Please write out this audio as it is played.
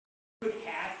would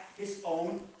have his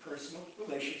own personal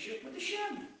relationship with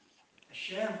Hashem.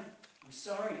 Hashem, I'm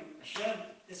sorry. Hashem,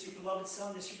 this is your beloved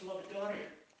son, this is your beloved daughter.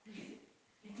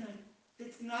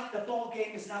 It's not, the ball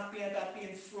game is not about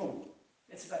being frum.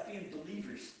 It's about being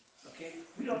believers. Okay?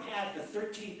 We don't have the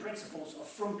 13 principles of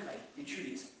frumkeit in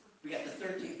Judaism. We got the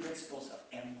 13 principles of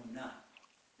emunah.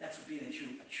 That's what being a Jew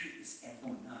is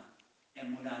emunah.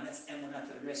 Emunah, and that's emunah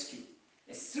to the rescue.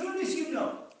 As soon as you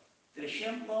know that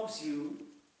Hashem loves you,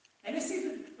 and they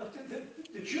see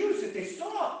the Jews that they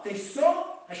saw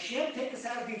Hashem take us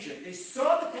out of Egypt. They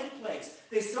saw the 10 plagues.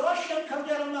 They saw Hashem come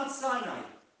down on Mount Sinai.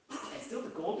 And still the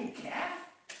golden calf?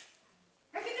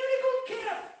 How can you do the golden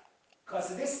calf?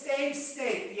 Because of this same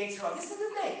snake, the Yetzer Hara. This is the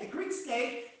snake, the Greek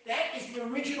snake. That is the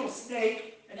original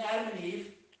snake in Adam and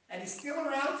Eve. And he's still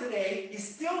around today. He's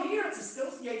still here. It's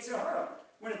still Yetzer Hara.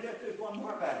 We're going to do one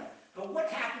more about him. But what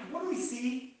happened? What do we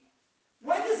see?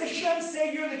 When does Hashem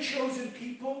say you're the chosen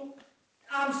people?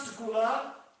 Am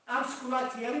Skula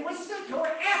Tieli. What's the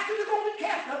Torah? After the golden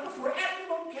calf, not before, after the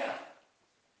golden calf.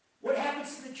 What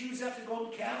happens to the Jews after the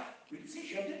golden calf? We can see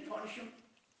Hashem didn't punish them.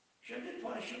 Hashem didn't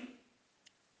punish them.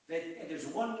 And there's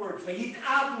one word,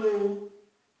 Vayit'avlu,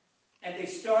 and they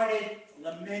started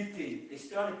lamenting. They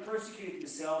started persecuting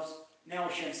themselves. Now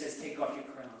Hashem says, take off your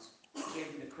crowns. He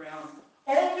gave them the crown.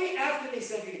 Only after they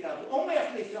said Vayit'avlu. Only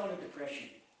after they fell into depression.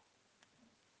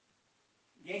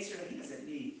 Yetzer Hara, he doesn't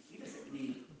need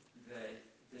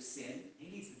the sin.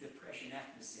 He needs the depression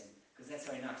after the sin, because that's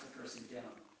how he knocks a person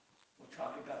down. We'll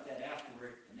talk about that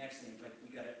afterward, the next thing, but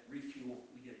we got to refuel.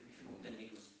 We did refuel the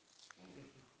needles.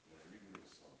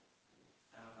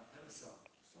 Have a song.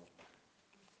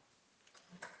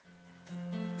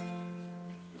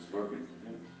 It's working.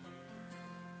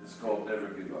 It's called Never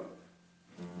Give Up.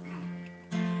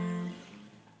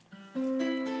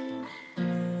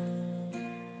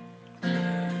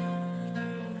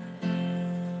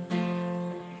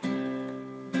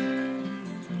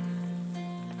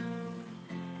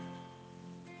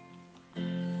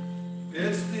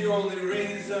 It's the only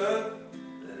reason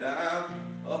that I'm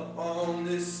up on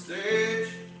this stage.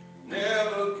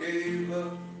 Never gave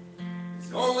up. It's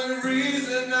the only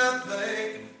reason I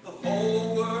think the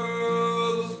whole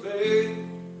world was made.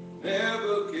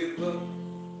 Never give up.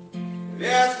 If you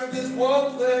ask for this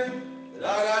one thing that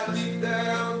I got deep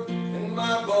down in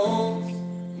my bones,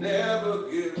 never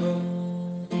give up.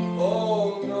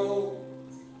 Oh no,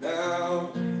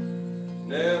 now,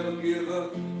 never give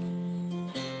up.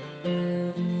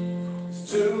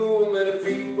 Too many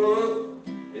people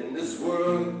in this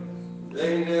world,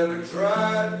 they never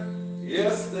tried,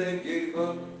 yes they gave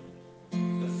up.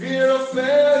 The fear of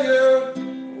failure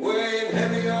weighing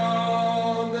heavy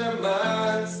on their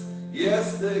minds,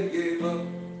 yes they gave up.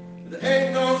 There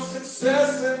ain't no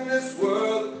success in this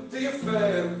world till you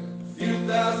fail a few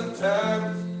thousand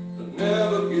times, but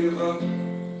never give up.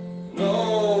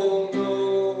 No,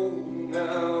 no,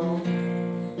 now,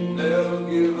 never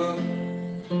give up.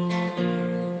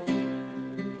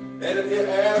 And if you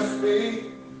ask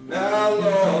me, now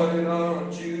Lord,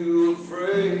 aren't you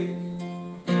afraid?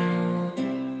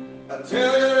 I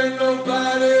tell you, ain't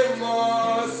nobody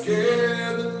more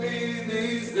scared than me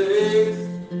these days.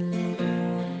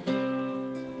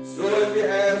 So if you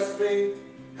ask me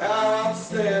how I'm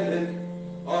standing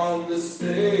on the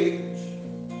stage,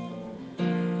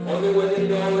 only when you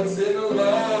know it's in the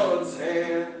Lord's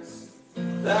hands,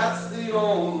 that's the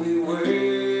only way.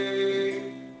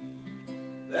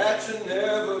 That you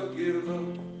never give up.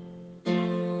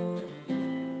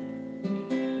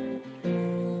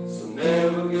 So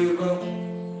never give up.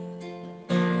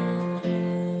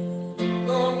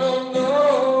 No, no,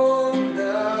 no,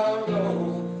 no, no,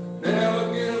 never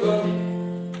give up.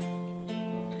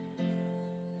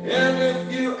 And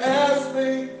if you ask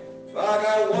me if I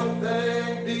got one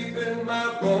thing deep in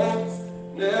my bones,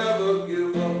 never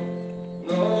give up.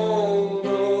 No,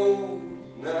 no,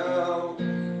 now,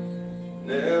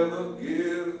 never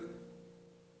give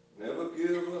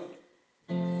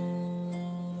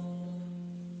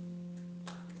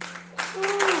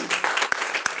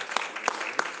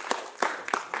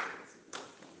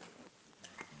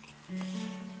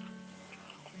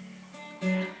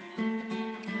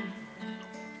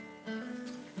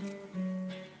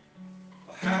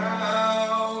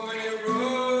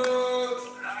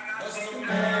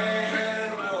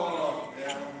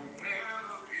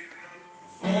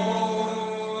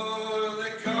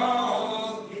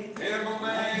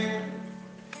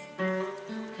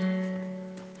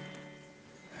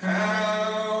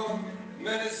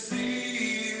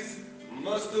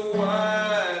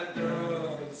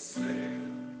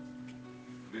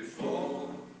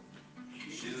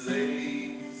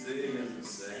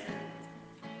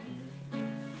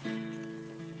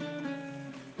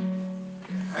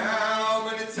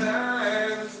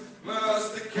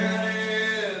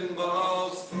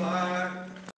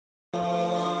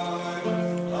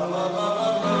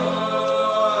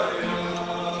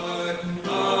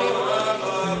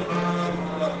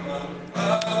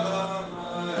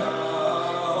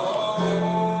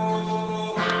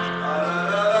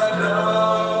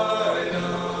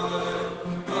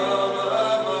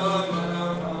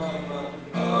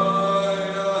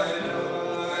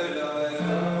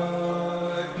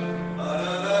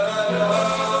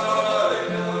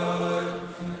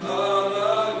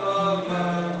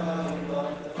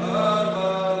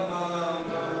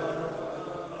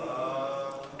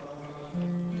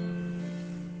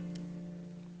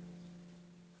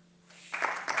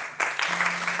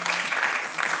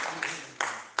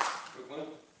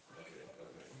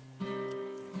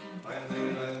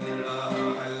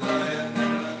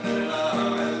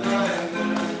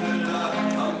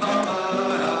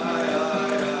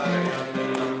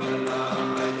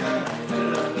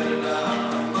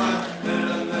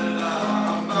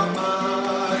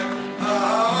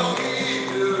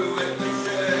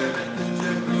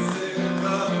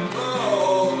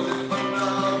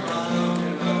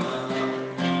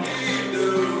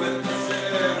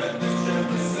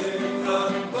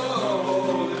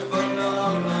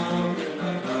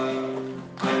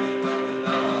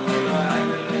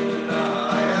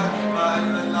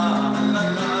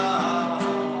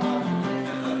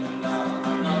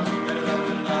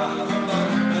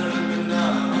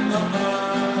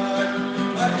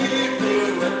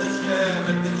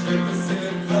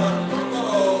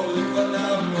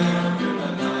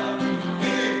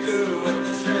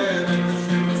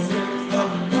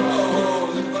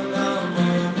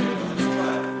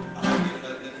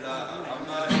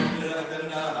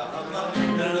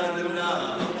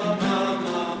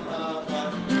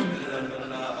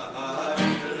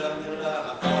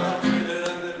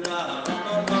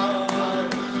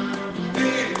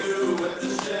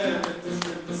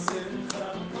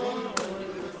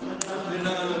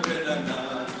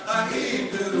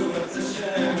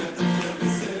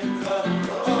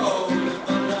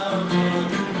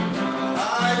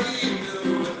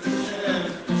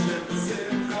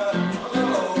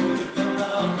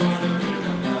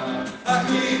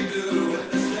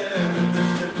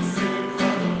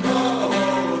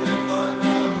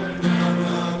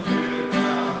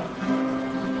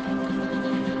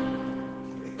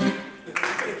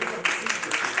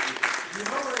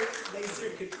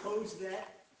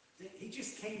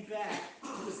came back.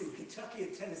 It was in Kentucky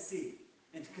and Tennessee.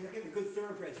 And to get a good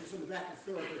thoroughbred, he was on the back of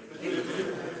the thoroughbred.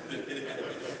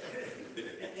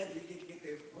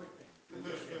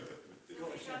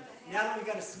 Now that we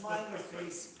got a smile on our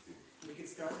face, we can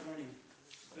start learning.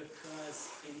 Because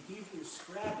in Hebrew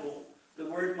Scrabble, the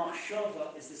word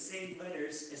machshava is the same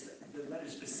letters as the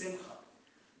letters besimcha.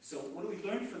 So what do we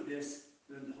learn from this?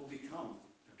 We learn the Holy Tongue.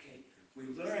 Okay? We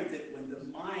learn that when the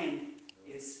mind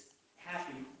is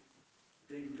happy,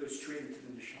 then you go straight into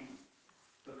the neshama.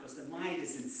 Because the mind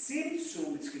is in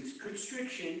tzimtzum, it's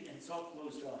constriction, and it's all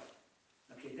closed off.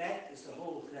 Okay, that's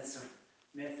our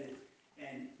method.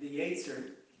 And the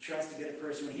Yetzer tries to get a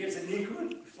person, when he hears a nikud,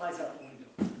 he flies out the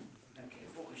window. Okay,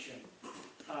 Baruch Hashem.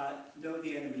 Know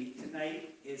the enemy.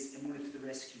 Tonight is Emunah to the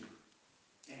rescue.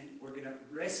 And we're going to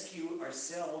rescue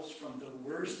ourselves from the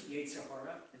worst Yetzer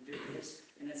Hara that there is,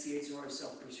 and that's the Yetzer Hara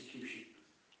self-persecution.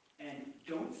 And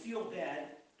don't feel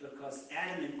bad, because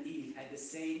Adam and Eve had the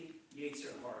same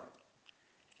Yetzer Hara.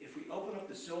 If we open up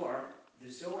the Zohar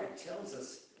tells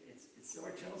us,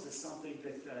 Zohar tells us something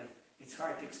that it's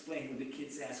hard to explain when the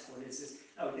kids ask, what is this?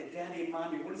 Oh, Daddy and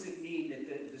Mommy, what does it mean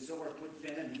that the Zohar put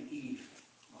venom in Eve?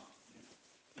 Oh,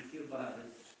 you feel bad.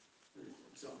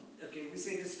 So, okay, we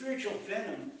say the spiritual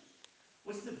venom.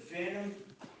 What's the venom,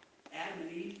 Adam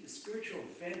and Eve? The spiritual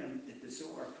venom that the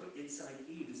Zohar put inside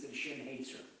Eve is that Hashem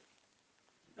hates her.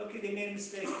 Okay, they made a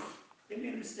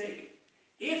mistake.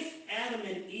 If Adam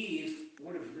and Eve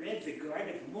would have read the Garden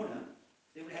of Emunah,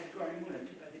 they would have had the Garden of Emunah.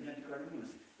 Too bad they didn't have the Garden of Emunah.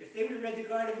 If they would have read the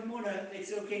Garden of Emunah, they'd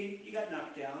say, okay, you got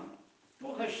knocked down.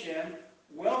 Baruch Hashem,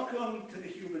 welcome to the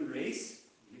human race.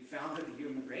 You founded the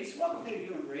human race. Welcome to the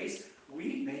human race.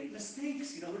 We make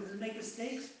mistakes. You know who doesn't make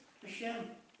mistakes? Hashem.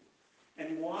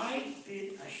 And why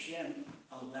did Hashem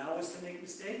allow us to make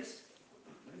mistakes?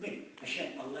 What do you mean?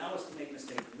 Hashem allow us to make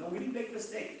mistakes. No, we didn't make a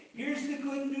mistake. Here's the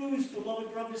good news,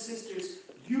 beloved brothers and sisters.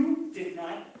 You did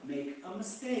not make a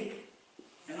mistake.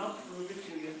 And I'll prove it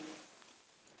to you.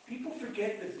 People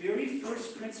forget the very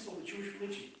first principle of the Jewish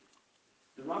religion.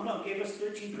 The Rambam gave us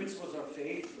 13 principles of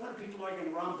faith. A lot of people argue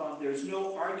the Rambam. There's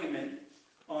no argument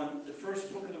on the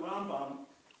first book of the Rambam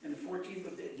and the 14th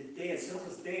of the Deis,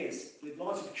 Hilchos Deis, the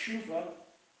laws of Tshuva,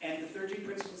 and the 13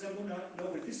 principles of Emunah. No,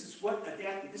 but this is what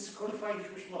adapted. This is codified in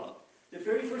Jewish law. The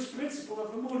very first principle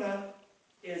of Emunah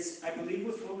is, I believe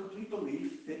with full complete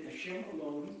belief, that Hashem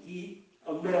alone, He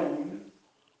alone,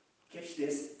 catch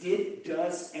this, did,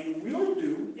 does, and will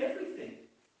do everything.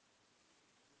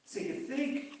 So you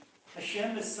think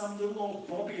Hashem is some little old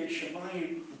Bobby at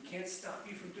Shemayim who can't stop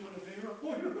you from doing a Avera?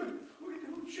 Oh,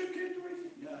 Hashem can't do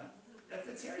anything. No,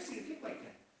 that's heresy to think like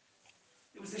that.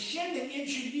 It was Hashem that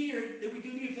engineered that we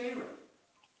do the Avera.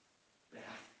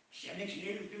 Hashem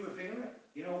engineered to do Avera?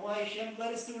 You know why Hashem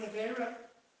let us do an Avera?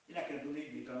 You're not going to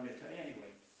believe me, but I'm going to tell you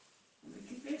anyway. I'm going to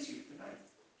convince you tonight.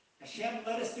 Hashem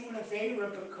let us do an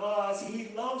Avera because He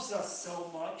loves us so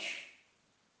much.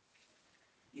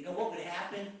 You know what would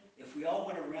happen if we all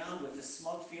went around with a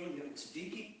smug feeling that we're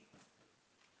tzaddikim?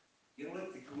 You know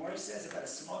what the Gemara says about a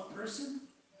smug person?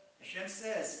 Hashem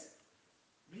says,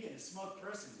 me and a smug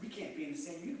person, we can't be in the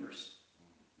same universe.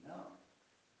 No.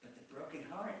 But the broken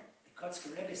heart, the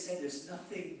Kotzker Rebbe said there's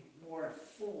nothing more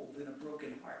full than a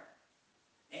broken heart.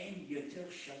 Ein yoter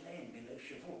shalem b'lev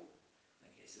shavu.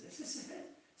 Okay, so this is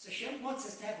it. So Hashem wants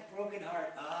us to have a broken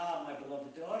heart. Ah, my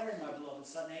beloved daughter and my beloved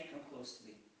son, hey, come close to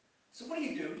me. So what do?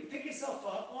 You pick yourself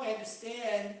up. Oh, I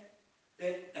understand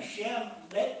that Hashem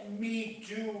let me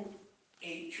do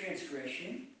a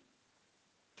transgression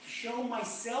to show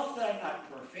myself that I'm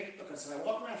not perfect, because if I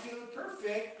walk around feeling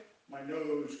perfect, my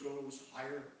nose goes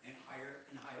higher and higher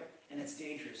and higher, and it's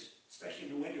dangerous, especially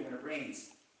in the winter when it rains.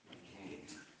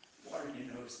 Water in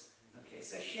your nose. Okay,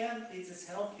 so Hashem needs us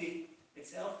healthy.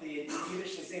 It's healthy. In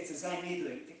Yiddish, they say it's a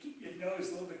zaynidlik, to keep your nose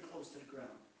a little bit close to the ground.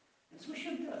 And that's what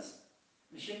Hashem does.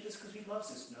 And Hashem does because He loves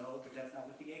us. No, but that's not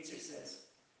what the Yetzer says.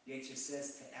 The Yetzer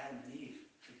says to Adam and Eve,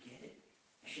 forget it.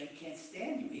 Hashem can't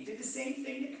stand you. He did the same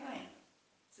thing to Cain.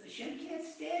 So Hashem can't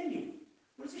stand you.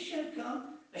 What does Hashem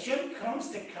come? Hashem comes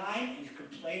to Cain and he's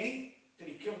complaining that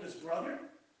he killed his brother.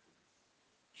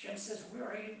 Hashem says, where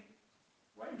are you?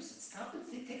 Where are you? He said, stop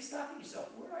it. Take stock of yourself.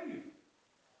 Where are you?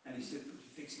 And he said, he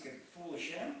thinks he can fool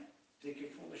Hashem? Think you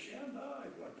fool Hashem? No, I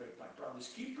want to be my brother's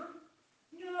keeper.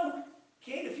 No.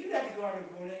 Cain, if you had to go out and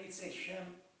go there, you'd say, Hashem,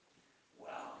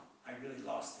 wow, I really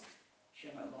lost it.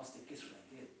 Hashem, I lost it. Guess what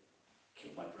I did?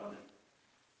 Killed my brother.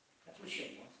 That's what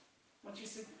Hashem wants. Once you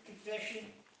say confession,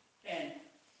 and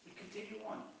we continue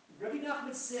on. Rabbi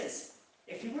Nachman says,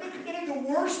 if he would have committed the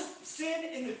worst sin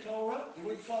in the Torah, he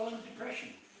would fall into depression.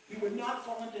 He would not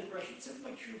fall into depression. It's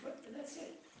simply like tshuva, and that's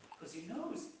it. Because he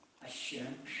knows Hashem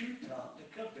Pshuta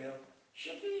Lekabel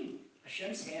Shavim.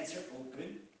 Hashem's hands are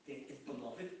open to his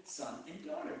beloved son and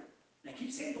daughter. And I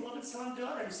keep saying beloved son and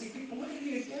daughter. You see people looking at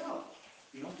me and doubt.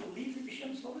 You don't believe in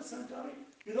Hashem's beloved son and daughter?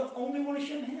 You're the only one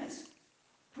Hashem has.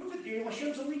 Prove it, you're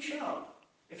Hashem's only child.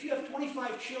 If you have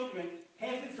 25 children,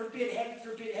 heaven forbid, heaven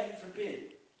forbid, heaven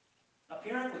forbid. A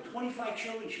parent with 25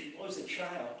 children should lose a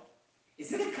child.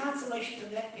 Is it a consolation to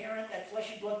that parent, that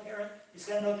fleshy blood parent, who's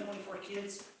got another 24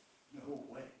 kids? No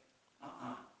way.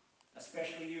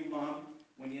 Especially you, Mom,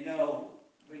 when you know,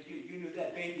 when you knew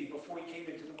that baby before he came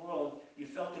into the world, you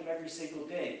felt him every single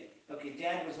day. Okay,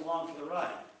 Dad was along for the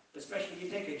ride. Especially you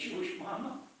take a Jewish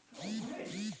mama. Oh, right.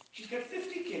 She's got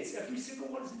 50 kids. Every single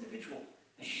one is individual.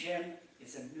 Hashem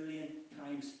is a million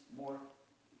times more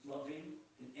loving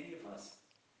than any of us.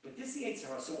 But this is Yetzer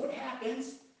Hara. So what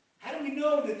happens? How do we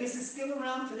know that this is still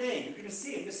around today? You're going to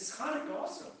see it. This is Hanukkah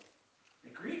also. The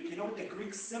Greek, you know what the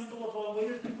Greek symbol of all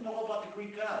leaders? People know all about the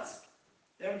Greek gods.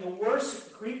 They're the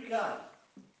worst Greek god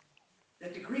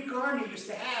that the Greek army used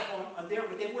to have on there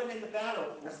when they went into battle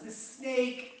was the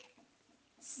snake.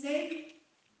 Snake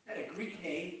had a Greek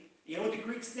name. You know what the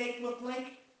Greek snake looked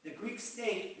like? The Greek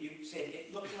snake, you said,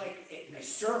 it looked like a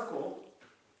circle,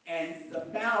 and the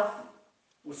mouth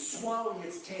was swallowing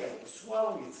its tail, was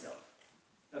swallowing itself.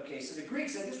 Okay, so the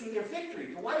Greeks said this was their victory.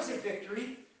 But why is their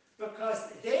victory?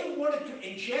 Because they wanted to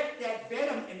inject that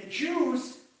venom in the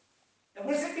Jews. And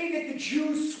what does it mean that the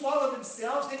Jews swallow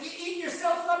themselves? That you eat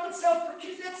yourself up and that's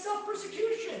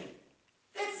self-persecution.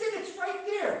 That's it, it's right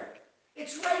there.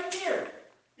 It's right there.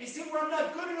 They say, well, I'm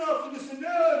not good enough. And they say,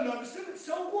 no, I'm not sin.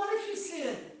 So what if you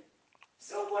sin?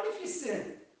 So what if you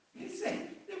sin? You say,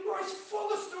 the Lord's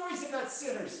full of stories about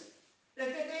sinners. That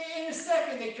they, in a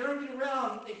second, they turned it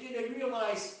around. They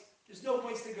realized there's no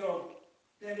place to go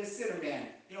than the Sinner Man.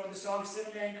 You know where the song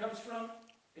Sinner Man comes from?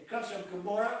 It comes from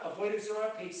Gomorrah, Avodah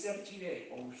Zarah, page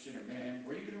 17a. Oh, Sinner Man,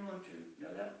 where are you going to run to? You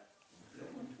know that?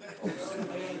 Oh, Sinner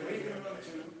Man, where are you going to run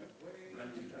to?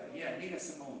 Run to God. Yeah, Nina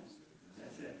Simone.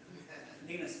 That's it.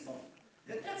 Nina Simone.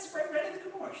 That's right in the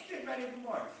Gomorrah. She did right in the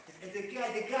Gomorrah. And the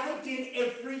guy did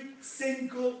every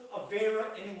single Avera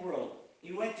in the world.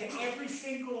 He went to every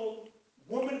single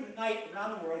woman night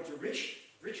around the world. He's a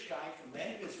rich guy from the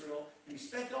land of Israel, and he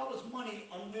spent all his money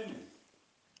on women.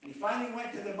 And he finally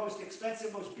went to the most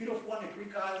expensive, most beautiful one, the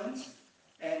Greek islands,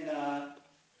 and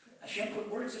Hashem put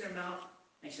words in her mouth,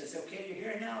 and he says, okay, you're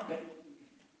here now, but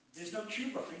there's no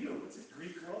tshuva for you. What's this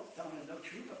Greek girl telling him no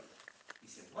tshuva? He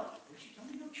said, what? What's she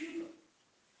telling me no tshuva?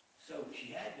 So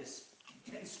she had this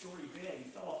 10-story bed. He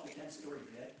fell off the 10-story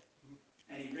bed,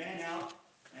 and he ran out,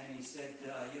 and he said,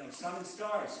 sun and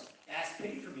stars, ask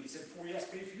pity for me. He said, before you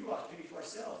ask pity for you, ask pity for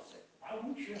ourselves. He said, why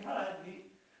won't you hide me?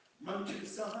 Run to the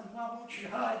sun, why won't you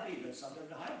hide me? The sun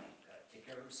doesn't hide me. He's got to take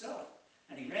care of himself.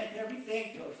 And he ran to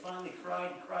everything until he finally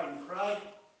cried and cried and cried.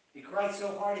 He cried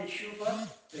so hard in Shuvah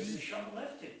that the neshama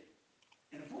left him.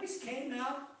 And a voice came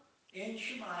out in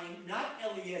Shemayim, not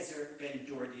Eliezer ben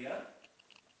Dordia.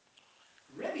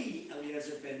 Rebbe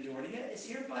Eliezer ben Dordia is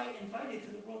hereby invited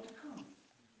to the world to come.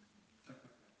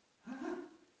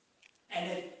 And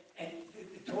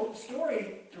it told the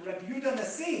story to Rebbe Yehuda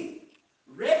Nasi.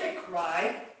 Rebbe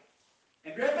cried,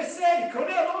 and Rebbe said,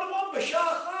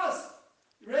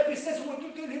 Rebbe says,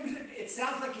 it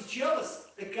sounds like he's jealous.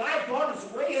 The guy brought his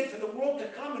way into the world to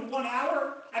come in 1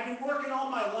 hour. I've been working all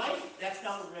my life. That's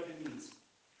not what Rebbe means.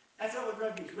 That's not what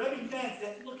Rebbe means. Rebbe means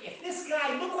that, look, if this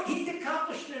guy, look what he's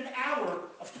accomplished in an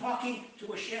hour of talking to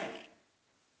Hashem.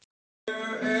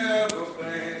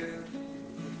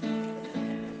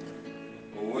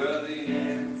 Well, the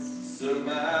answer,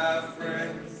 my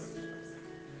friends,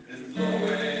 is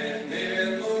blowing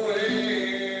in the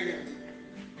wind.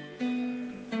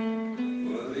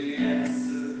 Well, the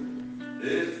answer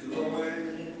is blowing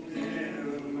in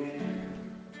the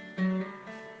wind.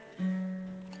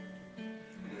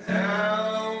 And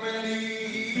how many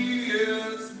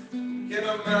years can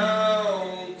a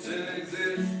mountain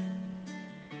exist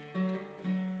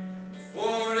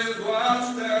before it is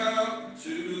washed out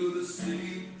to the sea?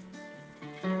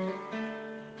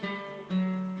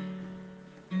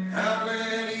 How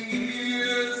many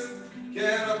years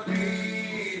can a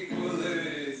people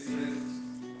exist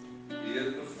yet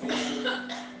before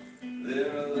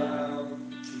they're allowed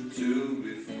to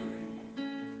be free?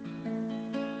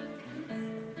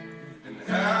 And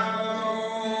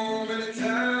how many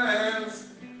times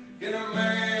can a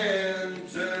man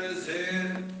turn his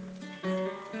head,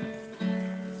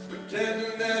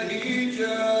 pretending that he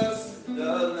just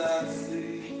does not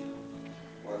see?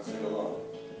 Want to sing along?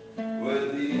 Well,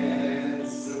 the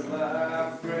answer,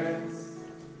 my friends,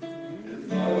 is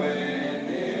blowing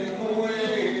in the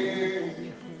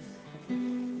wind.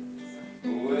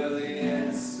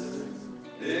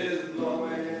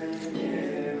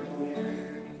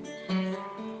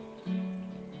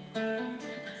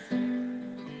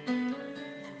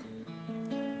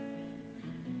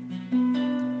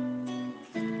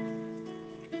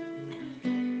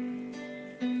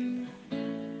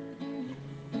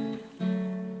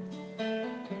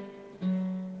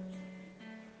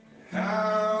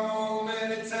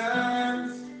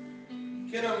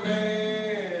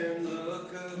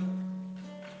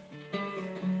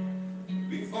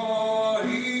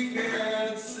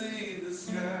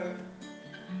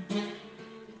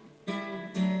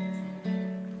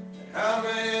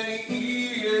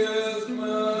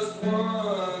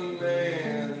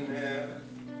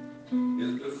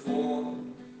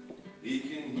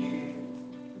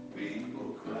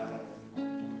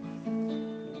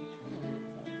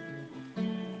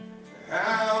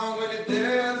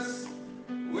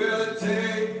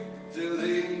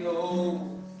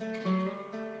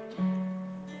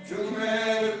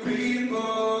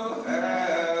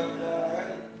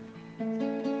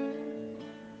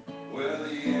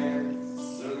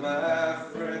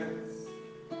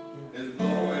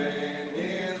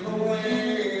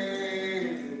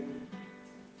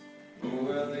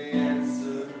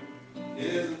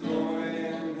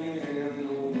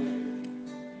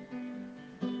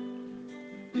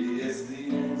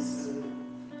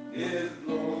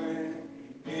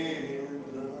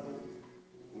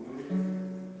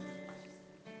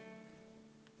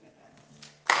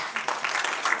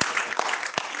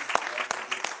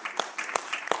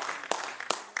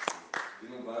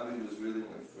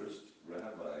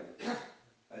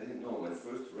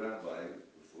 first rabbi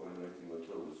before anointing my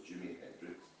Torah was Jimi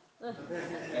Hendrix.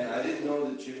 And I didn't know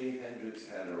that Jimi Hendrix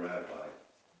had a rabbi.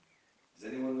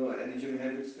 Does anyone know any Jimi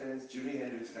Hendrix fans? Jimi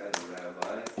Hendrix had a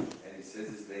rabbi, and he says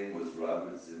his name was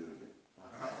Robert Zimmerman.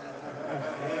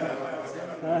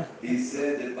 He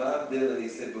said that Bob Dylan, he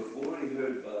said before he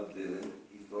heard Bob Dylan,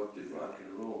 he thought that rock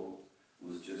and roll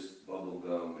was just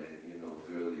bubblegum and,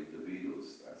 girly, the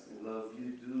Beatles. I said, love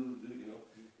you, do, you know.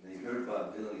 And he heard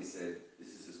Bob Dylan, he said, this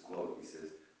is his quote, he says,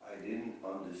 I didn't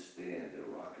understand that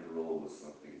rock and roll was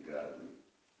something godly.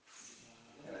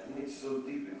 And I think it's so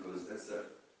deep because that's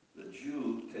the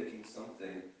Jew taking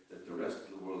something that the rest of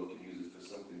the world can use it for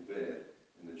something bad,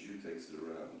 and the Jew takes it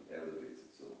around and elevates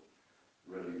it. So,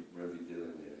 Rebbe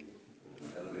Dylan there, he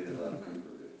elevated a lot of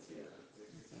people there.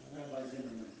 Rabbi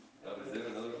Zimmerman. Rabbi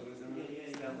Zimmerman, another Rabbi Zimmerman?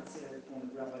 Yeah, let's say that one of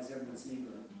Rabbi Zimmerman's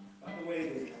neighborhood. By the way,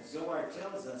 the Zohar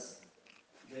tells us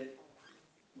that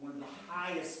one of the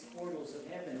highest portals of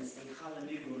heaven is the Hal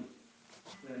Nigun,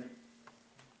 the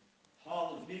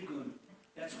Hall of Nigun.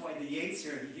 That's why the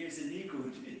Yetzer, he hears a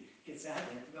Nigun, gets out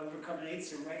there, to overcome an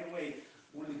Yetzer right away.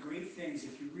 One of the great things,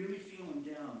 if you're really feeling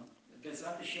down,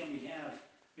 Bezrat Hashem we have,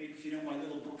 maybe if you know my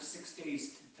little book, 6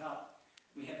 Days to the Top,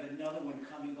 we have another one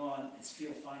coming on. It's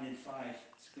Feel Fine in 5.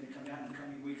 It's going to come out in the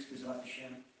coming weeks, Bezrat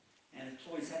Hashem. And it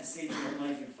always how to save your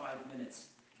life in 5 minutes.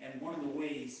 And one of the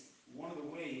ways,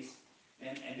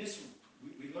 and this,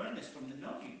 we learned this from the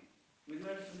Navi. We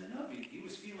learned it from the Navi. He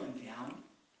was feeling down,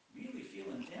 really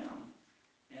feeling down.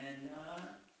 And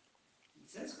it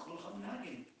says, Kol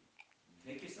Nagin.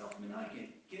 Take yourself menagin.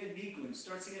 Get a nigun.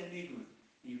 Start singing a nigun.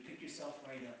 And you pick yourself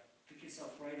right up. Pick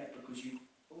yourself right up because you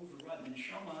overrun. The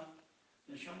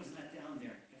neshama's not down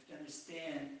there. You have to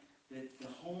understand that the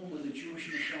home of the Jewish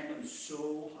neshama is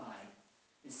so high.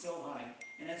 It's so high.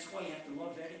 And that's why you have to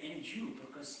love any Jew,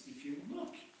 because if you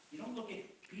look, you don't look at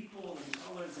people and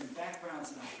colors and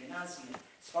backgrounds and Ashkenazi and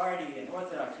Sephardi and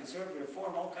Orthodox, Conservative,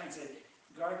 Reform, all kinds of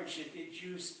garbage that the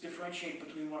Jews differentiate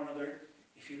between one another.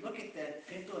 If you look at that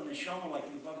pinto and neshama, like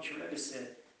the Lubavitcher Rebbe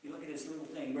said, you look at this little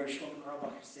thing, where Shlomo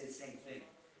Carlebach said the same thing.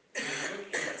 And you look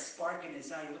at that spark in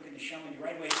his eye, you look at the neshama, and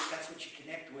right away, that's what you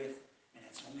connect with, and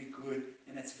that's only good,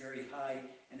 and that's very high,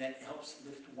 and that helps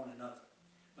lift one another.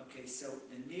 Okay, so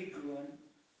the nigun,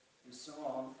 the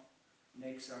song,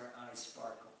 makes our eyes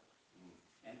sparkle.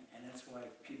 And that's why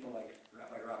people like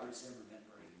Rabbi Robert Zimmerman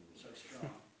were so strong.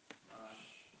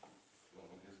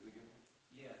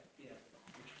 Yeah.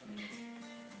 Which one is it?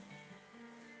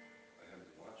 I have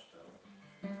the watchtower.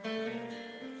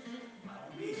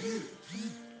 Me.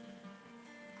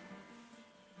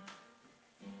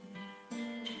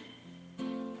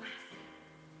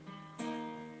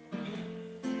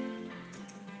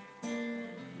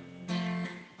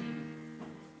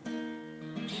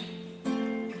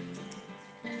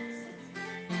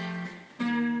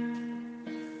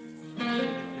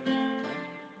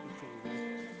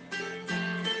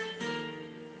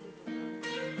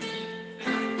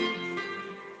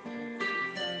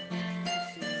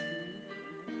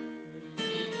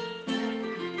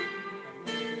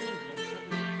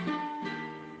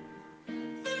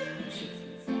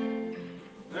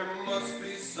 There must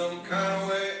be some kind of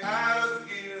way out of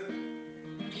here,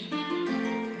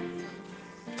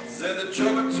 said the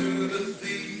joker to the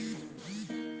thief.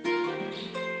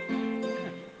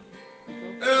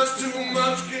 There's too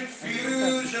much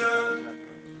confusion,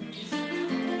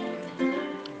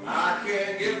 I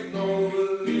can't get no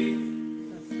relief.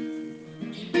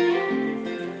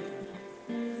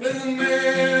 There's a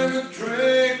man that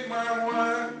drank my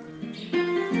wine,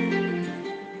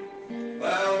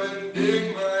 plowed and dig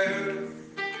my earth.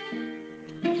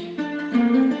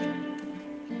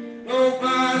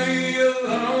 Nobody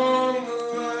along the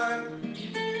line,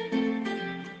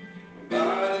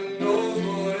 nobody knows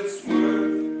what it's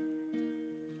worth,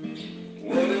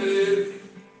 what it is.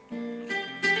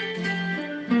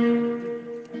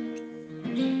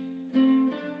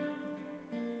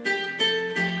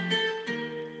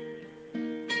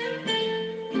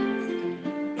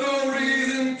 No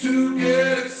reason to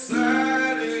get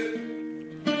excited.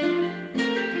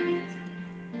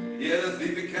 Yeah, the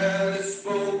thief kindly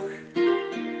spoke.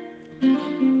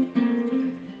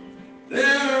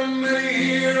 There are many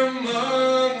here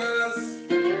among us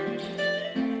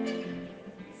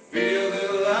feel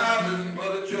their life is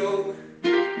but a joke.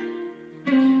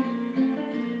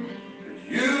 But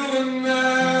you and I,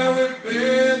 we've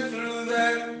been through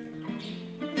that,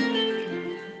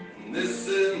 and this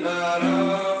is not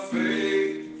our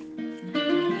fate.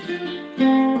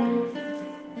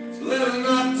 So let us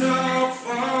not talk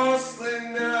falsely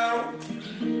now,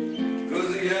 'cause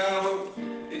the hour,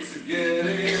 it's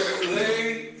getting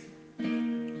late.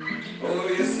 Oh,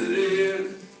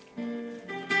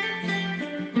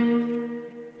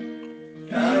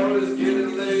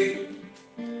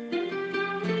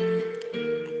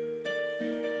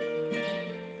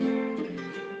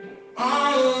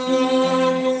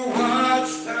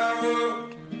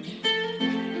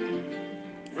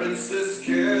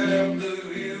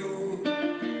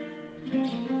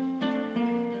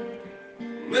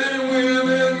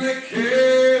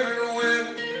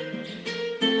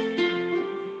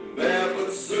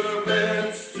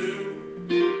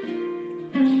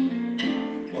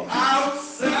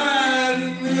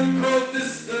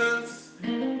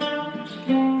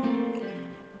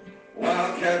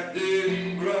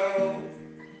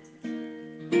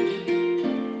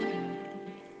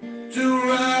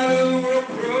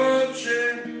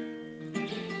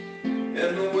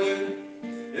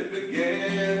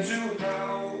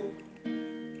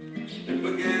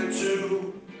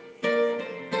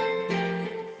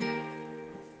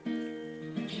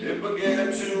 it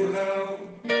began to howl.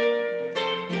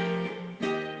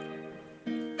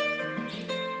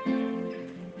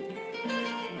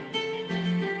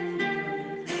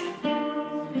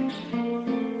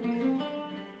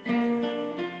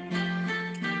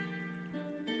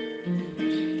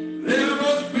 There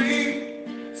must be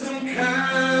some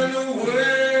kind of way.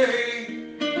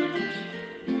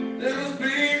 There must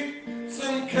be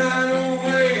some kind of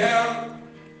way out.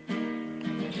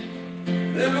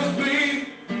 There must be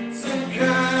some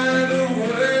kind of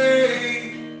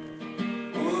way.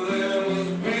 Oh, there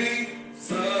must be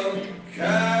some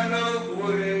kind of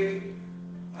way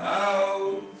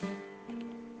out.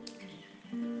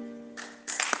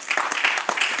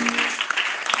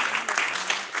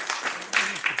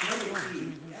 That was the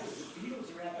Beatles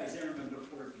or Rabbi Zimmerman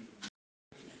before Beatles.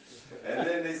 And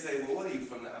then they say, well, what are you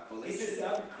from the He Appalachian? says,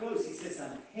 I'm close. He says,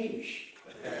 I'm Hamish.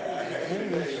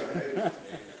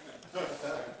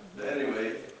 Anyway,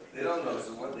 they don't know.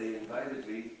 So when they invited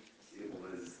me, it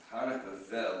was Hanukkah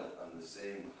fell on the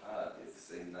same Hag, it's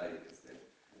the same night.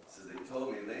 So they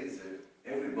told me, Laser,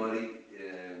 everybody,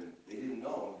 they didn't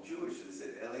know I'm Jewish. So they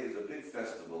said, LA is a big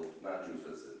festival, not Jewish.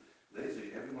 I said, Laser,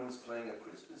 everyone's playing a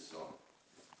Christmas song.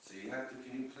 So you have to,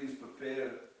 can you please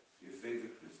prepare your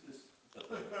favorite Christmas?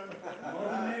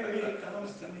 Mother Mary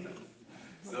comes to me.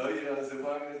 So, you know, I said,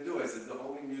 what am I going to do? I said, the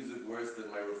only music worse than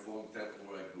my Reformed temple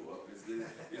where I grew up is the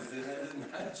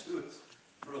non-Jewish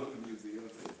Reformed music.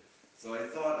 So I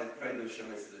thought, I prayed to Hashem,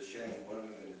 I said, Hashem, what am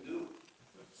I going to do?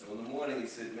 So in the morning he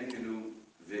said, make a new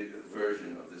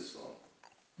version of this song.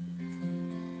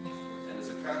 And there's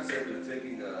a concept of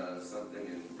taking something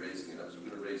and raising it up. So we're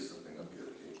going to raise something up here,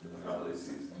 okay, for the holiday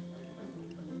season.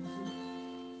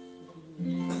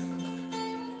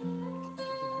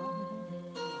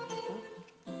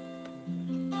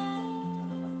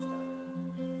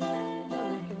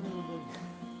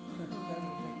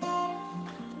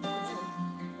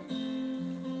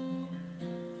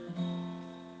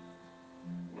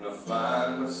 When I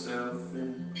find myself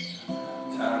in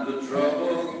times of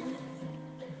trouble,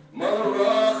 Mother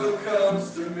Rachel comes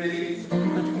to me,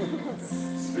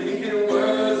 speaking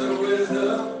words of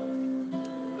wisdom,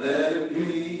 let it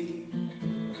be.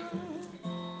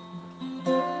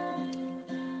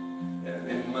 And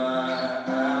in my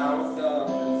hour of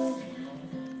darkness,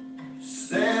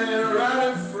 standing right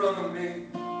in front of me,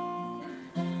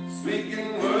 speaking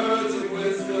words of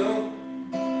wisdom,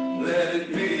 let it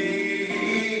be.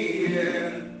 Yeah.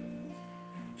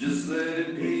 Just let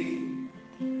it be,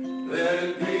 let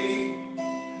it be.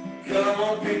 Come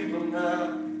on, people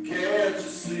now, can't you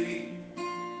see?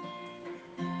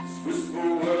 Just whisper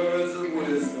words of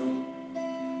wisdom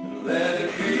and let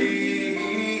it be,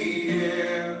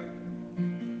 yeah.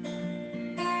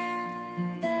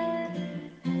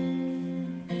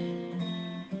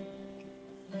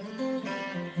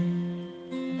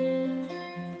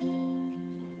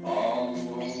 All the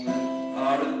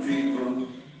woman-hearted people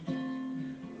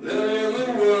living in the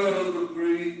world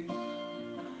agree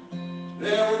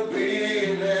there will be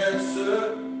an answer,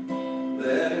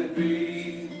 let it be.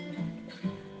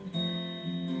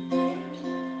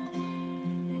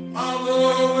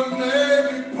 Although we may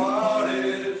be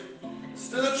parted,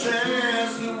 still a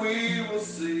chance that we will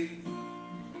see.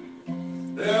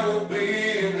 There will be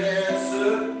an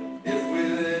answer if we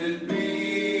let it be,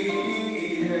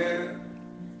 yeah.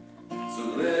 So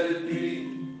let it be,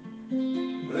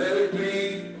 let it be.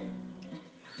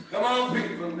 Come on,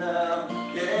 people now,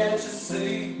 can't you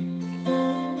see?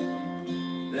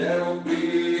 There will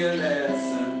be an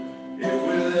answer if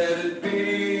we let it be,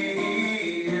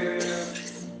 yeah.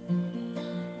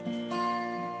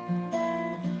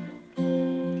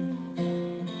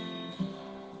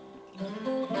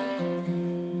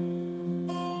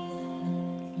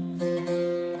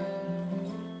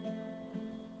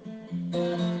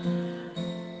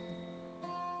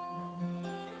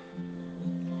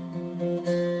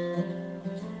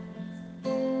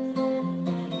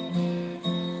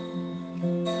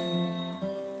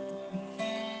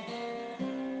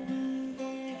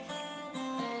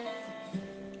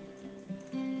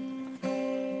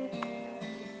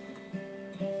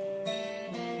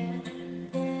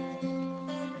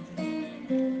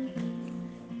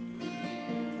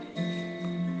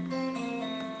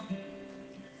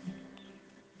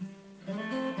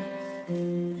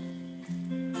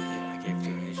 I gave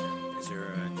donation. Is there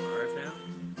an RF now?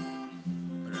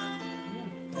 Or not?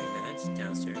 3 minutes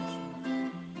downstairs.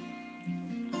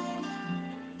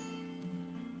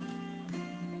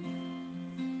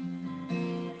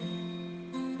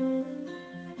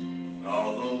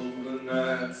 Although the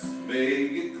nights may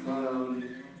get cloudy,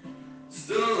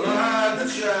 still a light that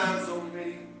shines on me.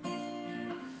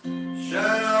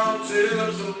 shine on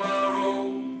till tomorrow,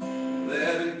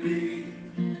 let it be.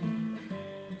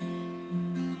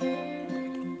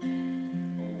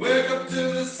 Wake up to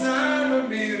the sound of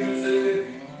music,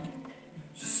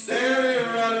 just standing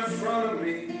right in front of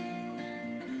me,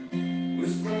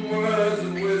 whispering words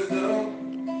of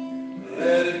wisdom,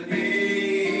 let it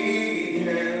be,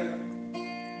 yeah.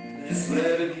 Just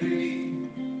let it be,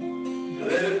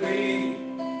 let it be.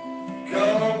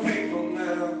 Come on people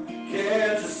now,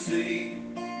 can't you see?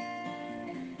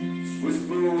 Just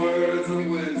whisper words of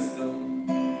wisdom,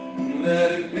 and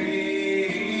let it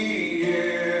be,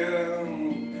 yeah.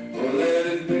 Oh, let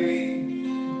it be,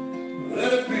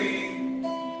 let it be.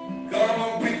 Come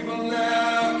on people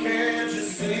now, can't you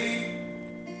see?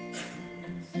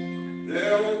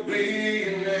 There will be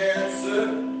an answer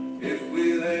if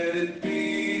we let it be,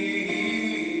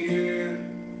 yeah.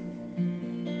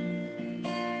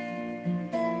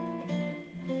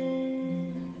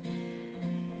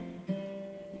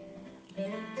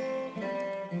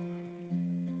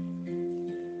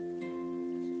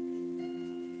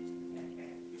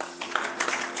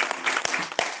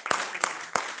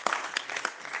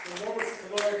 The lowest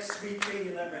caloric sweet thing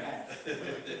you'll ever have.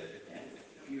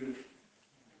 Beautiful.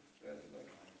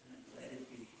 Let it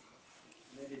be.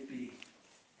 Let it be.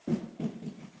 You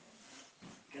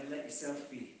gotta let yourself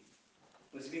be.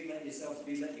 What's being let yourself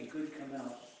be, let your good come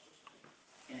out.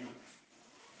 And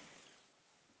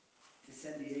to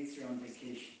send the Yetzer on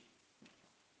vacation.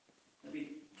 Let me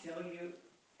tell you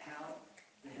how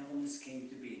the Hellenist came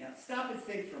to be. Now stop and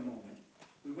think for a moment.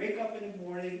 We wake up in the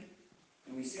morning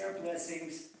and we say our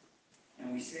blessings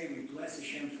and we say we bless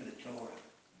Hashem for the Torah.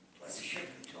 Bless Hashem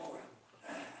for the Torah.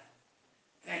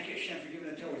 Thank you Hashem for giving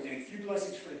the Torah. Thank you. 3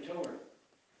 blessings for the Torah.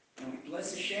 And we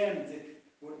bless Hashem that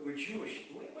we're Jewish.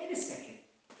 Wait a second.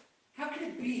 How can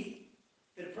it be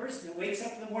that a person who wakes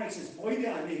up in the morning and says, Moida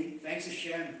Ani, thanks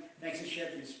Hashem for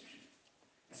his,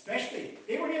 especially,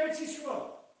 they were in Eretz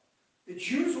Yisrael. The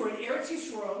Jews were in Eretz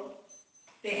Yisrael.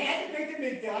 They had to make the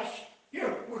Mikdash.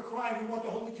 Here, we're crying, we want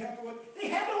the Holy Temple. They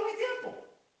had the Holy Temple.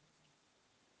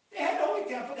 They had the Holy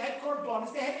Temple, they had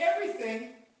Korbanos, they had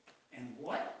everything. And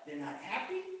what? They're not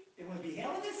happy? They want to be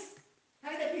Hellenists?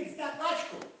 How did that be? It's not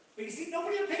logical. But you see,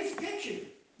 nobody pays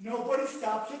attention. Nobody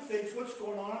stops and thinks what's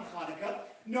going on Hanukkah.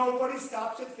 Nobody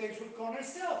stops and thinks what's going on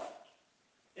herself.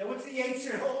 And what's the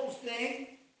Yetzer whole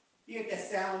thing? You get the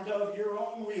sound of your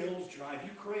own wheels drive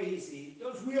you crazy.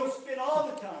 Those wheels spin all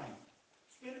the time.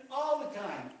 Spin all the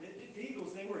time. The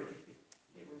Eagles, they were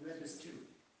rebels too.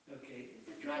 Okay?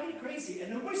 They're driving you crazy.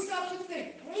 And nobody stops and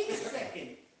thinks, wait a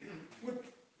second. We're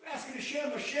asking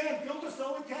Hashem, build us the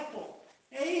Holy Temple.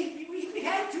 Hey, we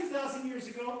had it 2,000 years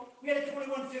ago. We had it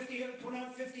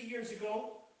 2150 years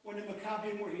ago when the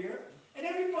Maccabim were here. And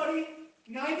everybody,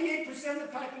 98% of the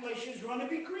population is run to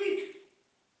be Greek.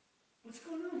 What's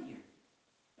going on here?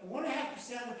 And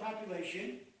 1.5% of the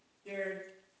population, they're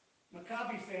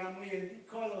Maccabi family and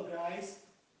Koilo guys,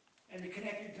 and they're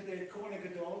connected to the Kohen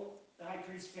Gadol, the high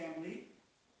priest family.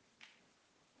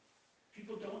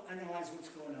 People don't analyze what's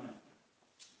going on.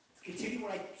 Continue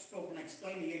what I spoke when I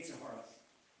explained the Yetzer Hara.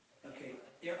 Okay,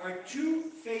 there are 2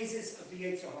 phases of the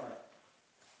Yetzer Hara.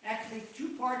 Actually,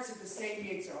 2 parts of the same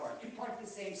Yetzer Hara, 2 parts of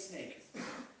the same snake.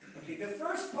 Okay, the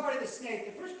first part of the snake,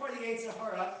 the first part of the Yetzer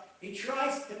Hara, he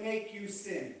tries to make you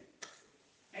sin.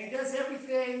 And he does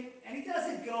everything, and he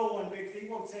doesn't go one big thing. He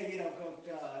won't say, go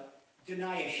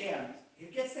deny Hashem. He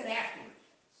gets that afterwards.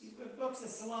 He books a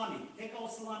salami. Take all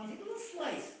salami, take a little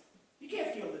slice. You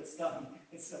can't feel that stuff.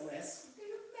 It's so less.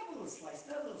 Have a little slice,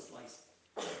 not a little slice.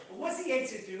 But what's the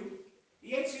Yetzer do?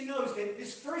 The Yetzer knows that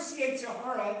this first Yetzer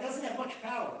Hara doesn't have much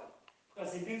power.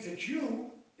 Because it means a Jew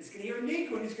is going to hear a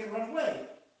Nigun, he's going to run away.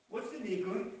 What's the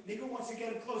Nigun? Nigun wants to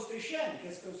get him close to Hashem. He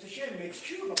gets close to Hashem, makes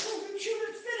tshuva. Boom, the tshuva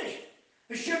is finished.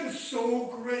 Hashem is so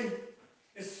great.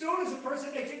 As soon as a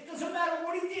person makes it, doesn't matter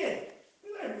what he did.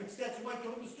 That's why I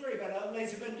told the story about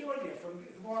Eliezer Ben Dordia from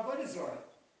Gemara B'Nazar.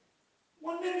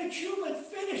 1 minute of tshuva and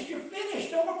finished. You're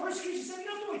finished. No more persecution. You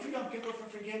don't have to wait for Yom Kippur for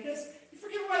forgiveness. You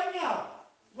forgive right now.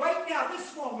 Right now,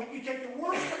 this moment, you take the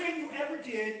worst thing you ever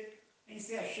did, and you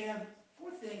say, Hashem,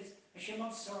 4 things. Hashem,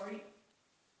 I'm sorry.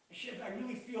 Hashem, I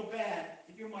really feel bad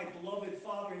that you're my beloved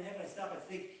Father in heaven. I stop and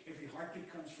think, every heartbeat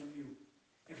comes from you.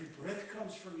 Every breath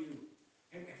comes from you.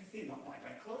 Everything, my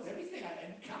clothes, everything.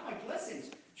 I count my blessings.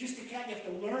 Just to count, you have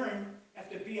to learn, have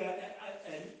to be an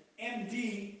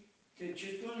MD to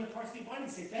just learn the parts of the body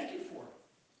and say thank you for it.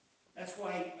 That's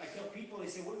why I tell people, they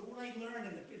say, what did I learn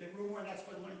in the room where I'm not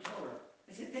supposed to learn Torah?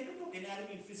 I said, take a book,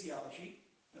 Anatomy and Physiology,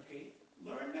 okay?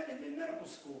 Learn in medical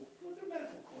school. Go through a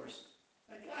medical course.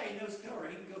 A guy who knows Torah,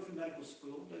 he can go through medical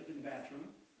school, live in the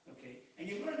bathroom, okay? And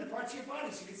you learn the parts of your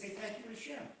body so you can say thank you to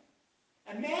Hashem.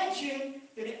 Imagine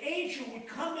that an angel would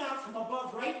come out from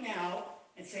above right now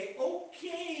and say,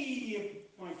 okay,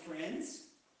 my friends,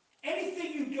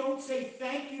 anything you don't say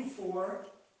thank you for,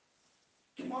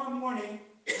 tomorrow morning,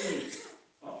 please.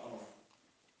 Uh-oh.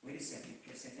 Wait a second.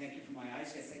 Can I say thank you for my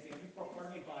eyes? Can I say thank you for part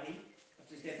of my body?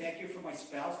 Can I say thank you for my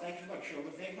spouse? Thank you for my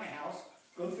children? Thank you for my house?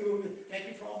 Go through, thank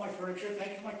you for all my furniture.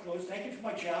 Thank you for my clothes. Thank you for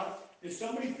my job. There's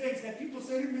so many things that people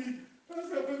say to me, how's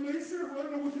that been late, sir? I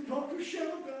don't know what to talk to Hashem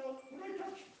about. What do I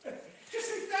talk to? Just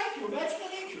say thank you. Imagine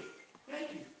that angel.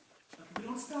 Thank you. Okay, we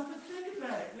don't stop and think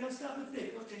about it. We don't stop and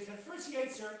think. Okay, so first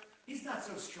Yetzer, he's not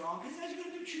so strong. Because as you're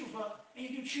going to do tshuva, and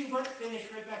you do tshuva, finish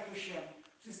right back to Hashem.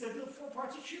 So instead of the 4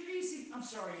 parts of tshuva, easy. I'm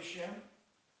sorry, Hashem.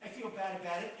 I feel bad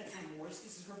about it. That's remorse.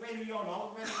 This is Rabbeinu Yonah.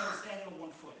 All Rabbeinu Yonah standing on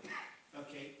 1 foot.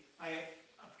 Okay, I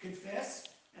confess,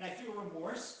 and I feel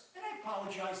remorse, and I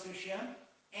apologize to Hashem.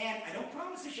 And I don't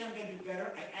promise Hashem I'm going to do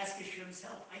better. I ask Hashem's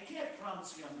help. I can't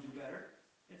promise you I'm going to do better.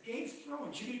 If game's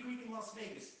thrown, Jimmy Creek in Las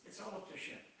Vegas, it's all up to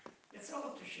Hashem. It's all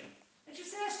up to Hashem. And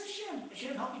just ask Hashem.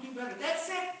 Hashem, help me do better. That's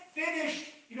it.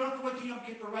 Finished. You don't have to wait till Yom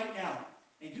Kippur right now.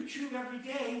 And do tshuva every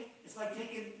day. It's like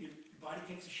taking, your body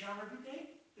takes a shower every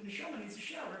day. The neshama needs a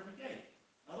shower every day.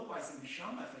 Otherwise, the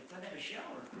neshama, if it doesn't have a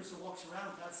shower, a person walks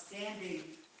around with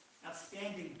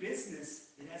outstanding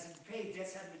business that hasn't been paid,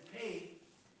 debts haven't been paid.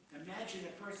 Imagine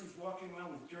a person's walking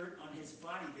around with dirt on his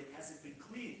body that hasn't been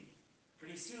cleaned.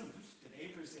 Pretty soon, the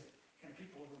neighbors, the kind of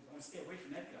people who want to stay away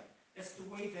from that guy. That's the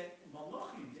way that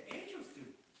malachim, the angels, do.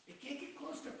 They can't get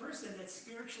close to a person that's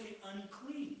spiritually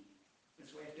unclean.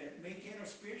 That's why we have to maintain our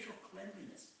spiritual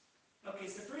cleanliness. Okay,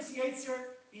 so first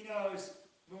Yetzer, he knows,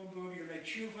 boom, boom, you're make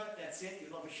tshuva, that's it.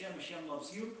 You love Hashem, Hashem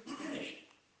loves you. Finished.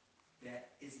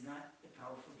 That is not the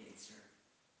powerful Yetzer.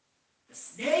 The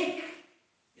snake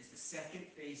is the second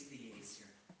phase of the Yetzer.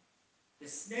 The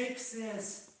snake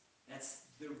says, that's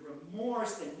the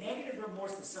remorse, the negative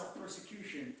remorse, the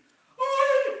self-persecution.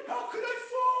 How could I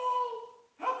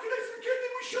fall? How could I forget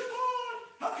that we Shabbat?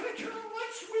 How could I turn on the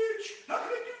light switch? How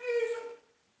could I do this?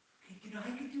 Okay, you know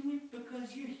how you do it?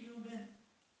 Because you're human.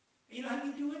 You know how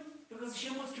you do it? Because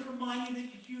Hashem wants to remind you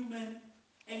that you're human.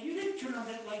 And you didn't turn on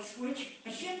that light switch.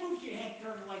 Hashem moved your hand to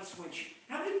turn on the light switch.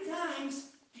 How many times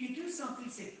do you do something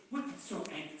and say, what, that's so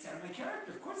angry, it's out of my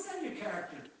character. Of course it's out of your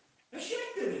character. Hashem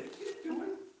did it. You didn't do it.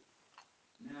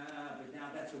 Nah, but now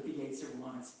that's what the Yetzer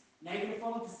wants. Now you're going to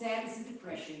fall into sadness and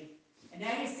depression. And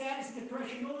now you're sadness and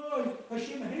depression. Oh,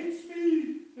 Hashem hates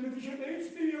me. And if Hashem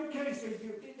hates me, okay. So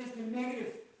that's the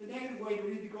negative way to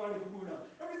read the Garden of Emunah.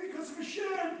 Everything because of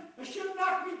Hashem. Hashem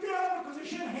knocked me down because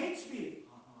Hashem hates me.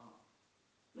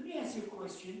 Let me ask you a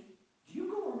question. Do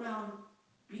you go around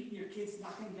beating your kids,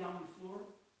 knocking them down on the floor?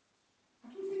 How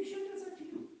do you think Hashem does that to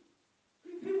you?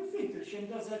 People think that Hashem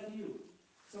does that to you.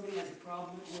 Somebody has a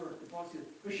problem at work. The boss says,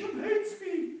 Hashem hates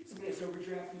me. Somebody has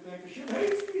overdraft in the bank. Hashem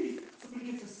hates me.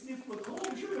 Somebody gets a sniff of a cold.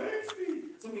 Hashem hates me.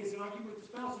 Somebody has an argument with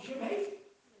the spouse. Hashem hates me.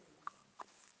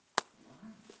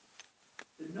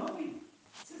 The knowing.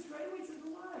 It says right away, it says the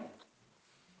lie.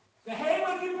 The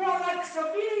Hema Gibor like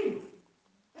Savim.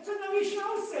 That's what Navi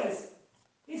Shaul says.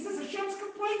 He says Hashem's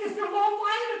complaint is they're all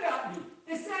lying about me.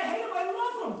 They say I hate him, I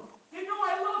love him. They know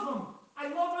I love him. I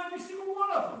love every single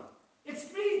one of them. It's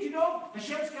me, do you know?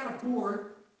 Hashem's got a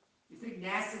board. You think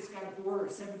NASA's got a board or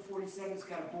 747's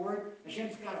got a board?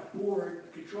 Hashem's got a board,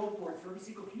 a control board for every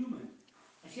single human.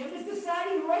 Hashem is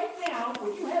deciding right now,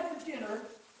 when you have for dinner,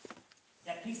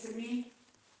 that piece of meat,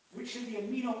 which of the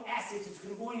amino acids is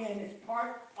going to go in as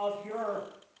part of your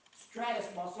stratus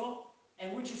muscle,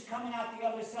 and which is coming out the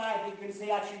other side, they're going to say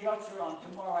Asher Yotzer on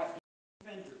tomorrow after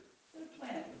Fender. The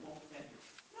planet with won't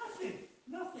Fender.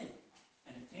 Nothing.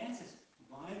 And it dances,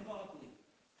 mind-boggling.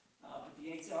 But the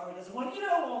Yetzer Hara doesn't want you to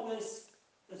know all this.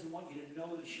 Doesn't want you to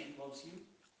know that Hashem loves you.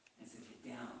 And says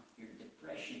you're down, you're in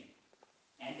depression.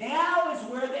 And now is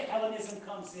where the Hellenism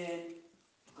comes in,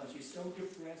 because you're so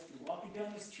depressed, you're walking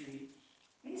down the street,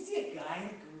 and you see a guy and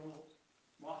a girl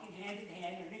walking hand in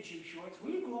hand in their gym shorts.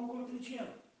 Where you going? Go to the gym.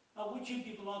 What gym do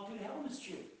you belong to? The Hellenist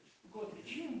gym. We go to the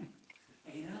gym.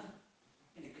 And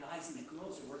and the guys and the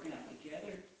girls are working out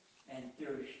together. And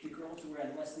the girls are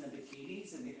wearing less than the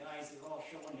bikinis, and the guys are all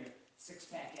showing their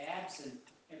six-pack abs, and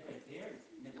everybody there.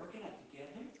 And they're working out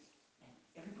together, and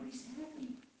everybody's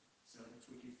happy. So that's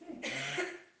what you think.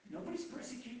 Nobody's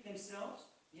persecuting themselves.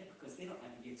 Yeah, because they don't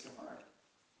have a Yetzer Hara.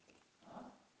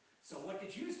 So what the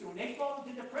Jews do, when they fall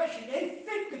into depression, they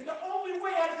think that the only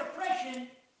way out of depression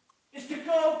is to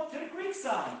go to the Greek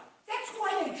side. That's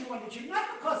why they join the gym, not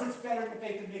because it's better than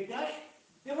Beit HaMikdash.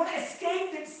 They want to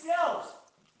escape themselves.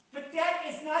 But that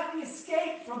is not the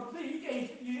escape from the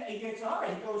Yetzer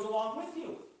Hara. He goes along with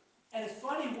you. And it's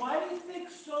funny, why do you think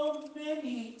so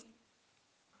many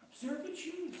observant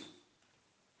Jews?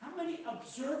 How many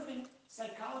observant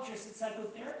psychologists and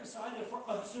psychotherapists are there for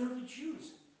observant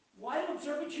Jews? Why do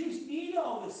observant Jews need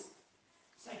all this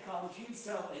psychology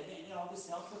and all this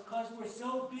help? Because we're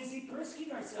so busy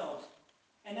persecuting ourselves.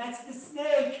 And that's the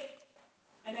snake.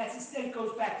 And that's the snake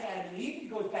goes back to Adam and Eve, he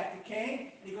goes back to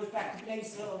Cain, and he goes back to Bnei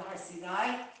Yisrael and Har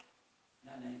Sinai.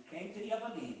 And then he came to the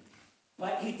Avanim.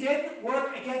 But he didn't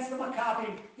work against the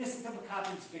Maccabim. This is the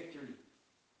Maccabim's victory.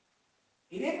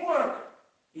 He didn't work.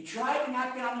 He tried to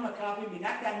knock down the Maccabim. He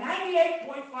knocked down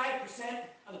 98.5%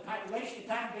 of the population at the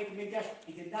time of Beit HaMikdash.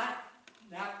 He did not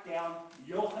knock down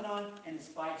Yochanan and his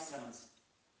 5 sons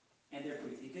and their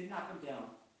priests. He did knock them down.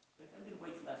 But I'm going to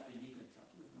wait till after Yigdal.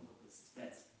 There's no little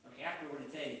suspense. Okay, after we're going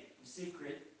to tell you the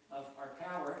secret of our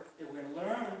power that we're going to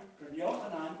learn from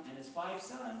Yochanan and his 5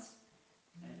 sons.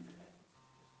 And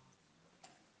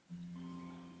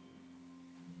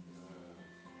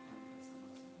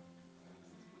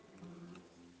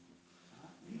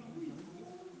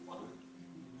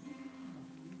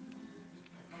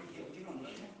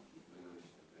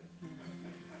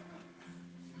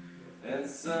And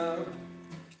sometimes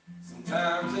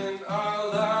in our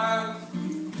lives,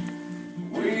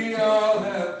 we all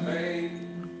have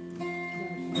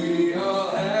pain, we all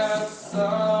have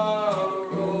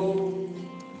sorrow.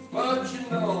 But you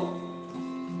know,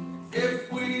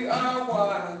 if we are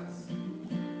wise,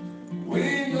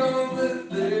 we know that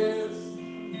there's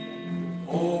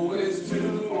always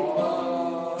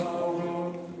tomorrow.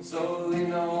 So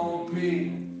lean on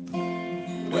me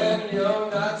when you're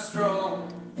not strong.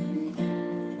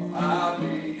 I'll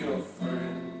be your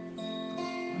friend.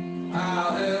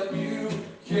 I'll help you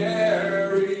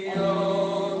carry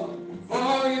on.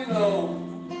 For you know,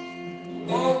 it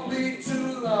won't be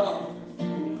too long.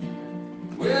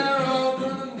 We're all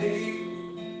gonna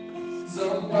need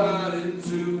somebody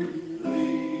to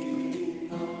lean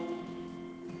on.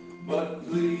 But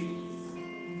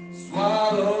please,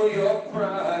 swallow your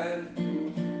pride.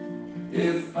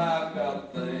 If I've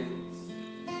got things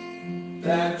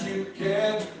that you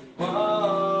can't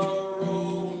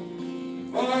borrow,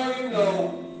 for you know,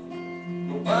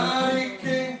 nobody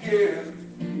can give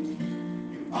you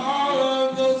all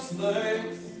of those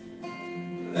things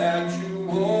that you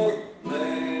won't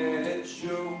let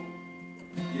show.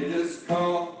 You just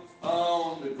call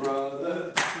on me,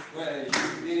 brother, when you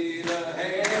need a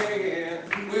hand.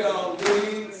 We all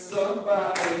need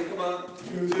somebody, come on,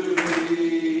 to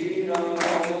lean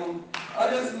on. I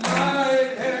just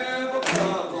might have a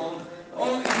problem,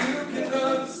 only you can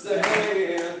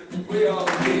understand. We all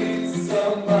need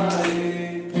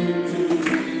somebody to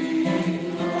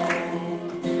lean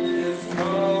on. Just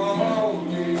call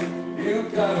me, you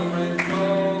got a friend,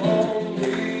 call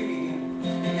me.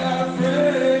 You got a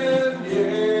friend,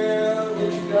 yeah,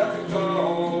 but you got to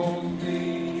call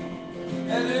me.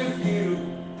 And if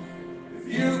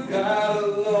you got a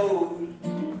load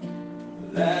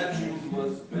that you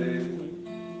must bear,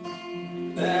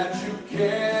 that you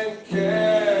can't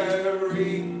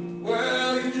carry,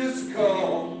 well, you just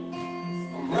call.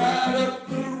 I'm right up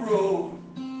the road,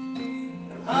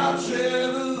 and I'll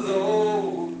share the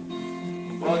load.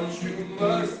 But you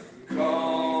must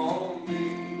call me.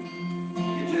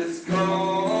 You just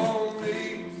call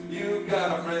me. You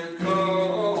got a friend,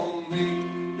 call me.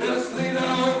 Just lean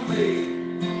on me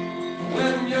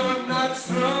when you're not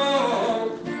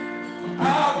strong.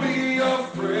 I'll be your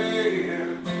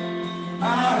friend.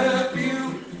 I'll help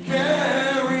you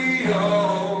carry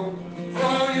on.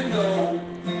 For you know,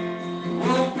 it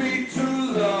won't be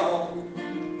too long.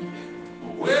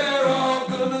 We're all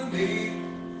gonna need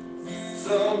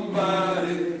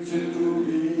somebody to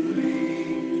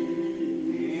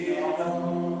lean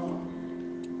on.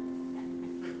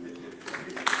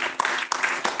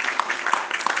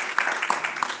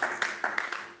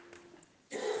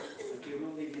 okay,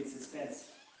 we'll leave you in suspense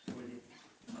for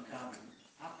the Maccabim.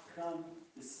 How come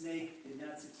the snake did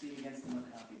not succeed against the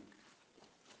Maccabim?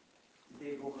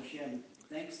 Today, Baruch Hashem,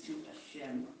 thanks to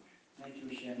Hashem, thank you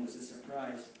Hashem, was a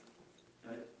surprise.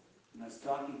 But when I was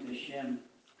talking to Hashem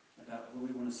about what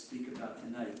we want to speak about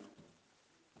tonight,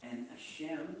 and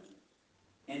Hashem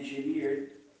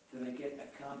engineered that I get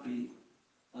a copy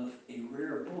of a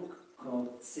rare book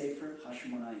called Sefer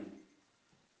Hashmonayim.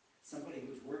 Somebody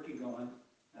who's working on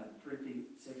printing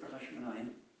Sefer Hashmonayim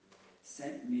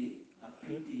sent me a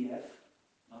PDF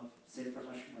of Sefer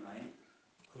Hashmonayim.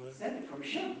 Sent it from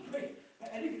Hashem. Wait,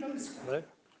 I didn't even know this guy.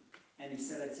 And he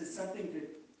said, it's just something that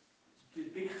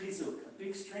did big chizuk, a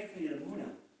big strengthening of Emunah.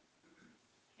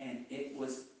 And it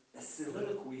was a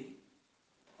soliloquy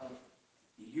of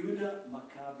Yehuda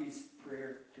Maccabi's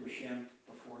prayer to Hashem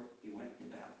before he went to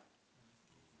battle.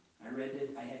 I read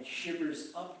it. I had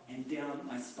shivers up and down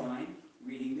my spine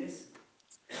reading this.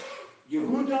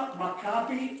 Yehuda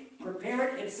Maccabi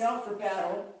prepared himself for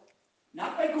battle,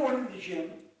 not by going to the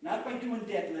gym, not by doing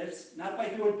deadlifts, not by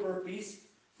doing burpees,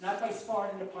 not by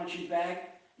sparring in the punching bag,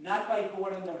 not by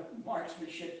going on the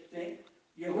marksmanship thing.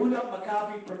 Yehuda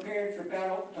Maccabi prepared for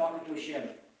battle, talking to Hashem.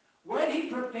 When he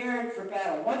prepared for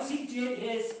battle, once he did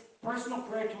his personal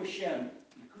prayer to Hashem,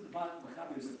 Yehuda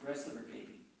Maccabi was a breast of her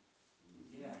baby.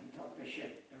 Yeah, he talked to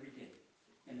Hashem every day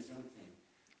in his own thing.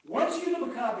 Once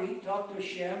Yehuda Maccabi talked to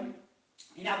Hashem,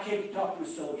 he now came to talk to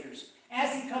his soldiers.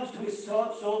 As he comes to his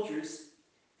soldiers,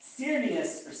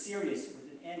 Sirnius, or Sirius,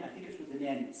 with an N, I think it's with an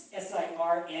N,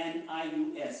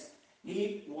 Sirnius.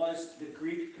 He was the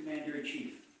Greek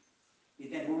commander-in-chief.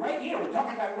 Then we're right here, we're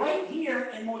talking about right here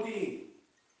in Modi'in.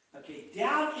 Okay,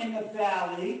 down in the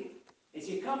valley, as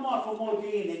you come off of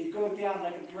Modi'in and you go down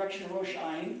like in the direction of Rosh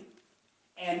Ayin,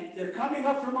 and they're coming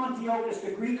up from Antiochus,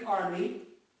 the Greek army,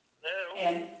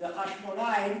 and the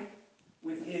Hashmonaim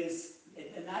with his,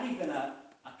 and not even a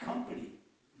company,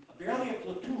 barely a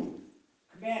platoon,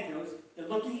 commandos, they're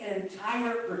looking at an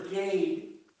entire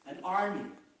brigade, an army,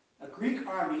 a Greek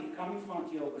army coming from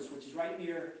Antiochus, which is right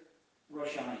near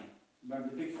Rosh Ayin. Remember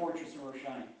the big fortress in Rosh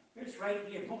Ayin. It's right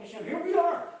here. Here we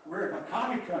are. We're in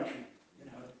Maccabi country. You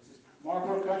know, this is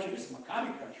Marlboro country. This is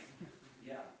Maccabi country.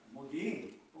 Yeah,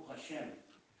 Modi'in, Baruch Hashem.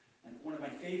 And one of my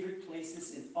favorite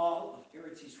places in all of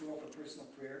Eretz Yisrael for personal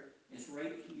prayer is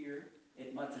right here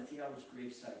at Matatiyahu's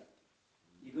gravesite.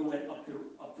 You go in up the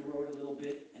road a little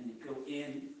bit, and you go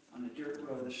in on a dirt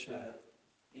road,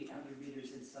 800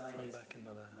 meters inside.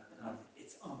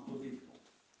 It's unbelievable.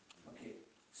 Okay,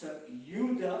 so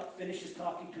Yehuda finishes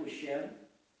talking to Hashem.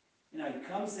 You know, he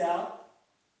comes out,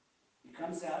 he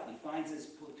finds his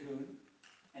platoon,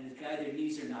 and the guy, their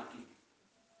knees are knocking.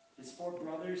 His 4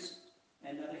 brothers,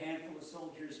 and another handful of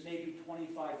soldiers, maybe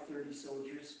 25, 30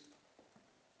 soldiers.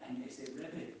 And they say,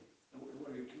 Rebbe,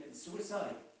 what are you committing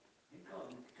suicide? They call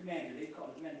the commander,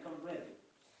 come Rebbe.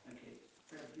 Okay,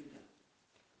 Rebbe Yehuda.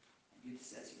 And Yehuda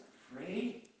says, you're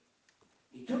afraid?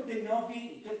 He took the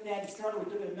Novi, he started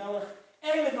with the Melech,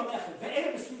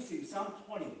 Psalm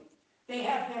 20. They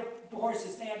have their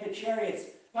horses, they have their chariots.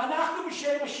 And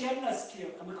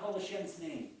we call Hashem's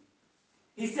name.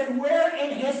 He said, where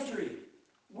in history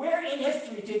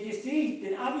did you see,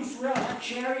 did Am Yisrael have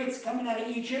chariots coming out of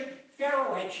Egypt?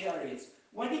 Pharaoh had chariots.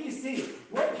 When did you see?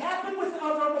 What happened with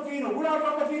Avraham Avinu? We're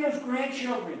Avraham Avinu's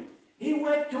grandchildren. He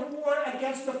went to war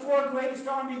against the 4 greatest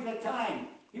armies of the time.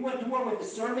 He went to war with the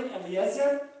servant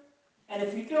Eliezer. And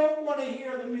if you don't want to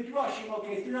hear the Midrashim,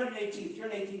 okay,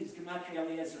 318 is Gematria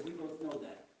Eliezer. We both know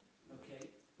that. Okay?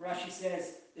 Rashi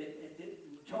says, the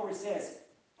Torah says,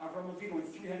 Avraham Avinu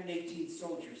with 318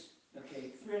 soldiers.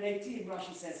 Okay? 318,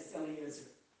 Rashi says it's Eliezer.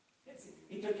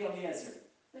 He took Eliezer.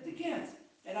 But again,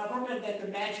 and Avraham, that the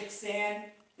magic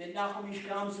sand that Nachum Ish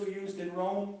Gamzu used in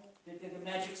Rome, the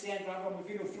magic sand that Avraham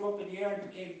Avinu threw up in the air and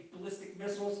became ballistic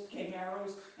missiles, became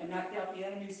arrows, and knocked out the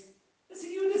enemies. That's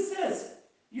what Yehuda says.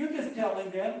 Yehuda's telling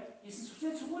them, he says,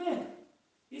 since when?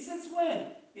 He says,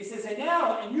 when? He says, and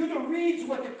now, and Yehuda reads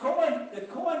what the Kohen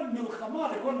Milchama,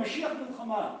 the Kohen Mashiach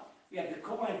Milchama. We have the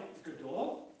Kohen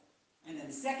Gadol, and then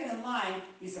the second in line,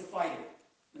 he's a fighter,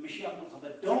 the Mashiach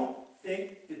Milchama. Don't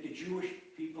think that the Jewish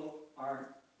people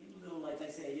are little, like I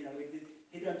say, you know,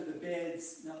 hid under the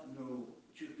beds. No.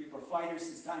 Jewish people are fighters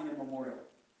since time immemorial.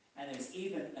 And there's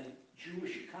even a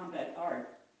Jewish combat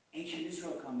art, ancient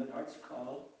Israel combat arts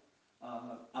called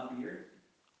Abir,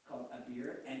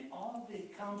 and all the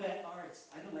combat arts,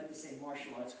 I don't like to say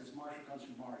martial arts because martial comes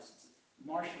from Mars.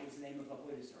 Martial is the name of a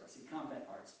Buddhist art. I say combat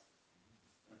arts.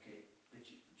 Okay, the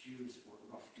Jews were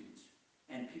rough dudes.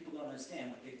 And people don't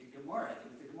understand what the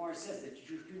Gemara says, that the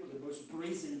Jewish people are the most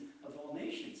brazen of all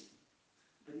nations.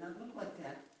 But not look like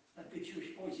that, like good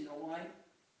Jewish boys. You know why?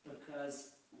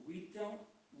 Because we don't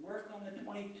work on the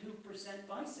 22%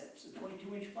 biceps, the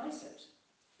 22-inch biceps.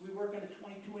 We work on a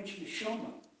 22-inch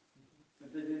neshama.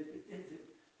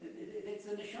 It's a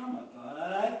neshama.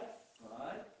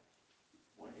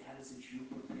 But, how does a Jew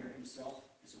prepare himself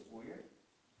as a warrior?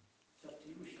 It's up to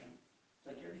you, Hashem. It's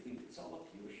like everything. It's all up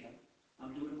to you, Hashem.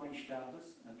 I'm doing my shtabas,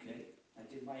 okay? I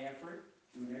did my effort,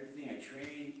 doing everything. I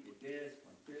trained, did this,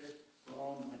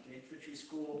 went to infantry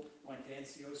school, went to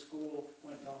NCO school,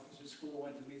 went to officer school,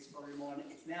 went to Mitzvah Rimon.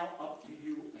 It's now up to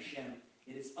you, Hashem.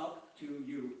 It is up to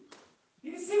you.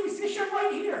 You can see, we see Hashem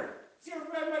right here. See it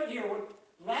right here.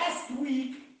 Last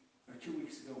week, or 2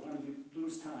 weeks ago, when we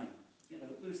lose time,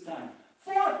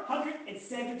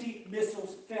 470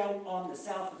 missiles fell on the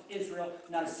south of Israel.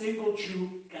 Not a single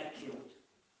Jew got killed.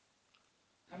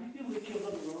 How many people get killed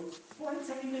on the road?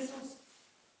 470 missiles.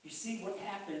 You see what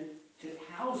happened to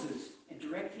houses and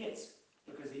direct hits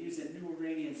because they use a new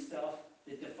Iranian stuff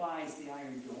that defies the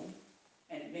Iron Dome,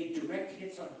 and it made direct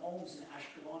hits on homes in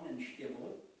Ashkelon and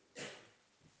Sderot.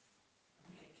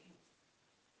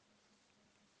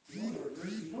 You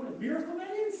know what a miracle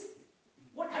that is?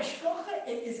 What hashgacha,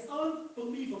 it is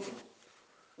unbelievable.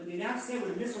 When they now say when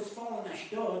the missiles fall in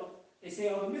Ashdod, they say,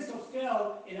 oh, the missile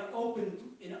fell in an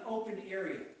open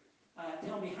area.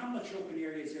 Tell me, how much open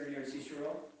area is there in Eretz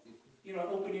Yisrael? You know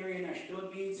what open area in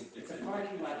Ashdod means? It's a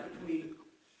parking lot between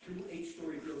two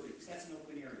 8-story buildings. That's an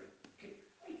open area. Okay,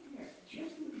 right there.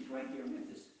 He's right there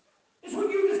with us. It's what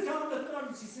you just tell the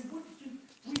authorities. He said, what did you?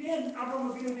 We didn't.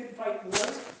 Avraham Avinu didn't fight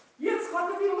wars. Yitzchak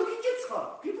Avinu, look at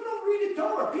Yitzchak. People don't read the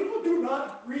Torah. People do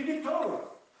not read the Torah.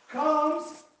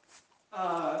 Comes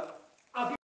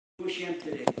Avinu Hashem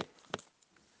today.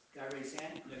 Guy raised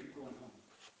hand. No, you're going home.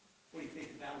 What do you think?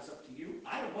 The battle's up to you?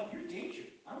 I don't want your danger.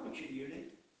 I don't want your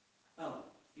unit. Oh,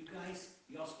 you guys,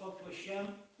 you all spoke to Hashem.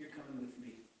 You're coming with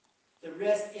me. The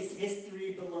rest is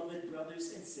history, beloved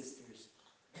brothers and sisters.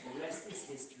 The rest is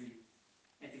history.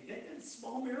 And that's a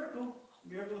small miracle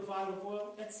of olive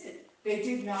oil, that's it. They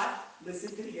did not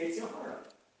listen to the Yetzer Hara.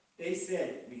 They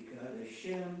said, we got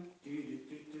Hashem,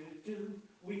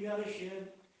 we got Hashem.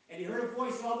 And you heard a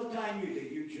voice all the time,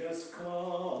 you just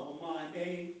call my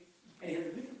name.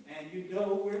 And you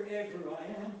know wherever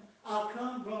I am, I'll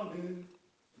come running.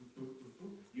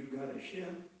 You got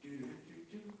Hashem,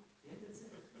 yeah, that's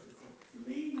it.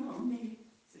 Lean on me.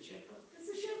 It's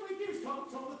Hashem right there. He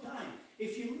talks all the time.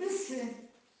 If you listen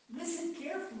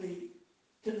carefully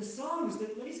to the songs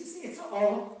that Lisa sings, it's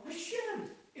all Hashem.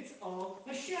 It's all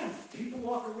Hashem. People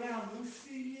walk around, we'll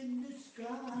see in the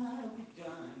sky with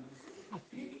diamonds.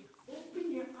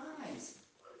 Open your eyes.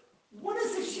 What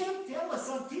does Hashem tell us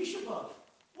on Tisha B'Av?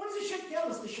 What does Hashem tell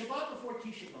us the Shabbat before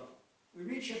Tisha B'Av? We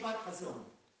read Shabbat Chazon.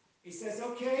 He says,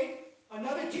 okay,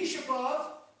 another Tisha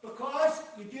B'Av because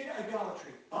you did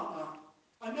idolatry.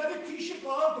 Another Tisha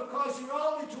B'Av because you're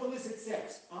all into illicit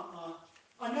sex.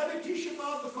 Another Tisha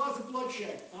B'Av because of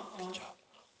bloodshed.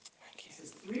 He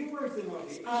says 3 words in one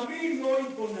day. Amin Loi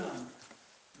Bonan.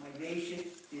 My nation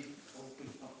didn't open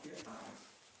up their eyes.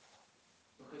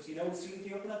 Because you know, as soon as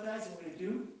they open up their eyes, what they're going to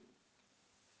do?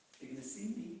 They're going to see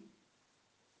me.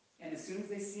 And as soon as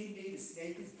they see me, the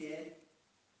snake is dead.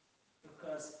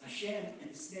 Because Hashem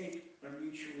and the snake are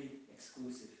mutually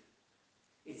exclusive.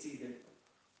 It's either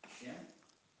Hashem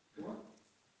or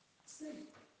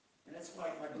snake. And that's why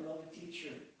my beloved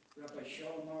teacher, Rabbi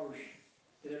Shalom Arush,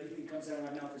 that everything comes out of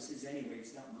my mouth is his anyway,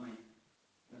 it's not mine.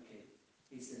 Okay.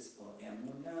 He says, or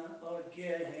Emunah or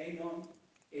Gehenom.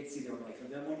 It's either a life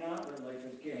of Emunah or a life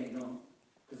of Gehenom.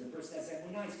 Because the person that's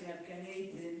Emunah is going to have Gan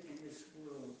Eden in this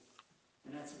world.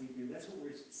 And that's what we do. That's what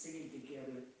we're singing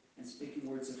together and speaking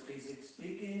words of chizuk.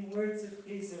 Speaking words of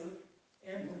chizuk.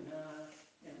 Emunah,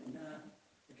 Emunah.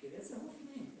 Okay, that's the whole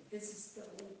thing. This is the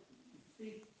whole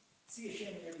thing. See Hashem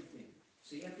in everything.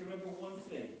 So you have to remember one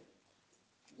thing.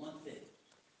 One thing.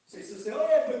 So you say, oh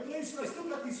yeah, but please, I still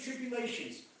got these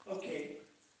tribulations. Okay.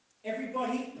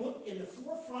 Everybody put in the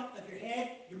forefront of your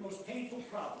head your most painful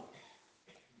problem.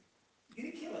 You're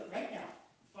going to kill it right now.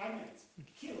 5 minutes.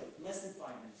 Kill it. Less than 5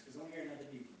 minutes, because I'm here another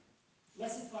people.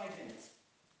 Less than 5 minutes.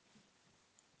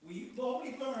 We've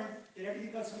already learned that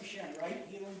everything comes from Hashem, right?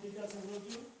 He only does and will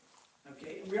do.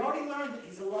 Okay? And we already learned that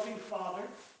He's a loving Father.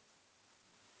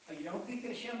 You don't think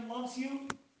that Hashem loves you?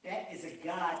 That is a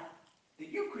God that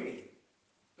you created.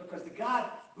 Because the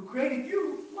God who created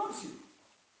you loves you.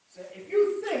 So if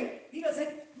you think He doesn't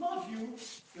love you,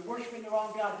 you're worshiping the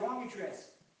wrong God, wrong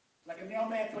address. Like a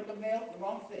mailman put the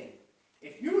wrong thing.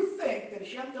 If you think that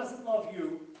Hashem doesn't love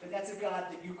you, then that's a God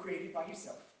that you created by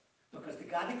yourself. Because the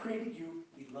God that created you,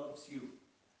 He loves you.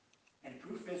 And the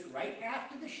proof is, right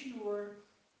after the shiur,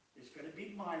 there's going to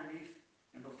be Ma'ariv.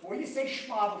 And before you say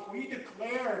Shema, before you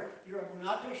declare your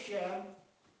Emunat Hashem,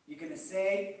 you're going to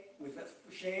say with a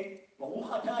shame,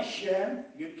 Baruch Atah Hashem,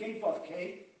 Yud Kei Vav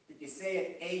Kei, that you say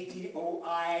it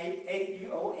A-D-O-N-A-I,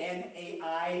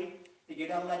 that you're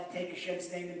not allowed to take Hashem's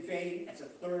name in vain. That's a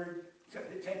third of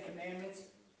the 10 Commandments.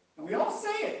 And we all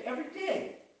say it every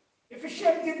day. If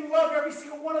Hashem didn't love every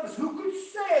single one of us, who could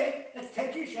say that's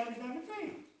taking Hashem's name in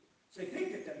vain? So they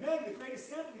think that the men of the Great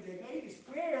Assembly, they made this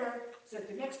prayer so that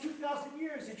the next 2,000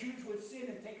 years the Jews would sin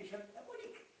and take Hashem. What are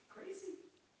you crazy?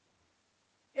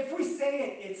 If we say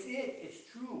it,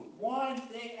 it's true. One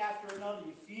thing after another,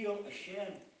 you feel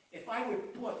Hashem. If I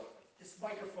would put, this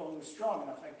microphone was strong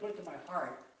enough, I put it to my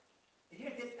heart, And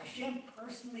here, Hashem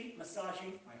personally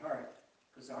massaging my heart.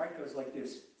 Because the heart goes like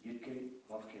this. Yud-K,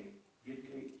 Vav-K,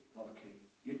 Yud-K, Vav-K,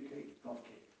 Yud-K, Vav-K.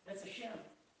 That's Hashem.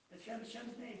 That's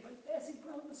Hashem's name. But as he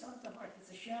probably massage the heart, it's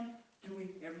Hashem doing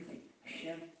everything.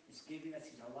 Hashem is giving us,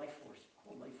 he's our life force,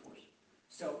 whole life force.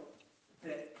 So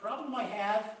the problem I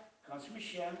have comes from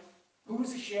Hashem. Who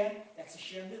is Hashem? That's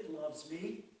Hashem that loves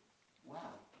me. Wow.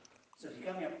 So if you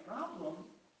got me a problem,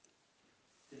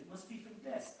 then it must be for the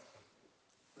best.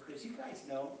 Because you guys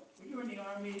know, when you were in the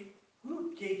army,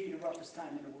 who gave you the roughest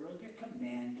time in the world? Your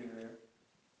commander.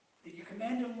 Did your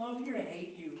commander love you or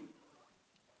hate you?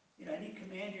 You know, any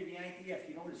commander in the IDF,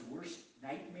 you know what his worst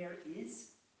nightmare is?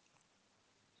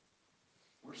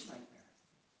 Worst nightmare.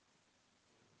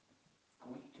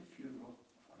 Going to a funeral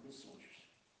of one of his soldiers.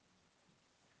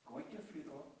 Going to a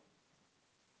funeral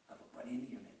of a buddy in the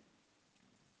unit.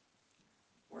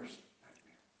 Worst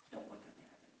nightmare. Don't want that to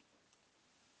happen.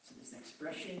 So there's an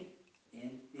expression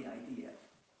in the IDF.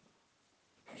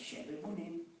 Kasher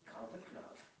b'munim, kal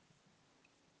b'krav.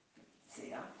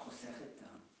 Ze'ah chosechet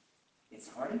dam. It's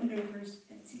hard in maneuvers,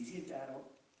 and it's easy in battle,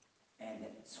 and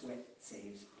that sweat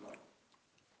saves blood.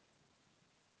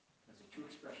 Those are two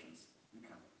expressions in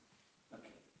common.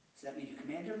 Okay, so that means your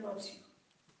commander loves you.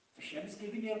 If Hashem's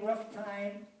giving you a rough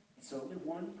time, it's only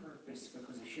one purpose,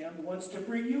 because Hashem wants to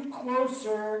bring you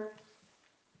closer,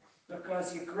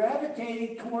 because you're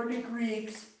gravitating toward the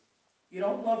Greeks. You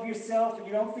don't love yourself, and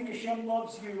you don't think Hashem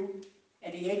loves you,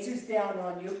 and he answers down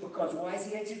on you, because why is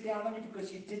he answering down on you?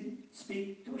 Because you didn't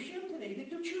speak to Hashem today. You didn't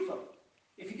do tshuva.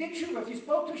 If you did tshuva, if you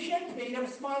spoke to Hashem today, you'd have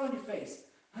a smile on your face.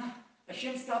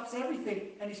 Hashem stops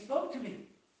everything, and he spoke to me.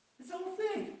 It's the whole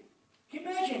thing. Can you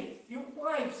imagine? Your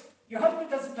wives, your husband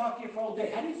doesn't talk to you for a whole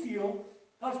day. How do you feel?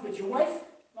 Husband, your wife?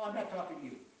 No, I'm not talking to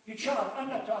you. Your child, I'm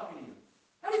not talking to you.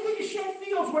 How do you think Hashem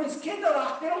feels when his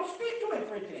kinderach, they don't speak to him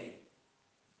for a day?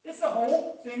 It's the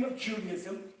whole thing of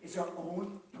Judaism, is our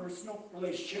own personal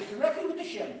relationship directly with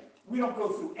Hashem. We don't go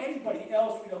through anybody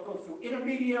else. We don't go through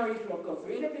intermediaries. We don't go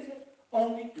through intermediaries.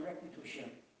 Only directly to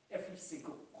Hashem. Every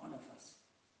single one of us.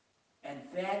 And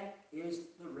that is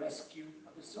the rescue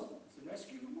of the soul. It's the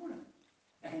rescue of the morning.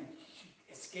 And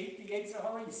you escape the Yetzer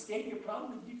Hara, you escape your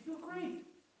problem, and you feel great.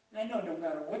 And I know no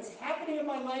matter what's happening in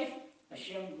my life,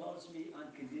 Hashem loves me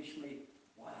unconditionally.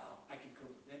 Wow, I can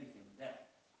cope with anything with that.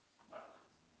 Wow.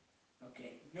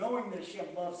 Okay, knowing that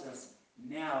Hashem loves us,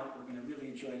 now we're going to really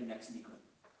enjoy the next Nikon.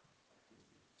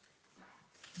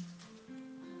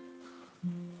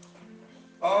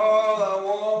 All I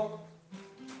want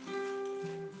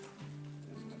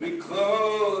is to be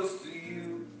close to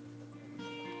you.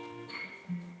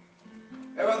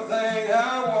 Everything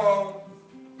I want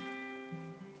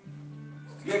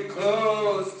is to get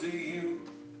close to you.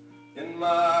 In my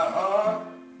heart,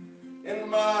 in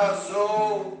my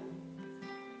soul,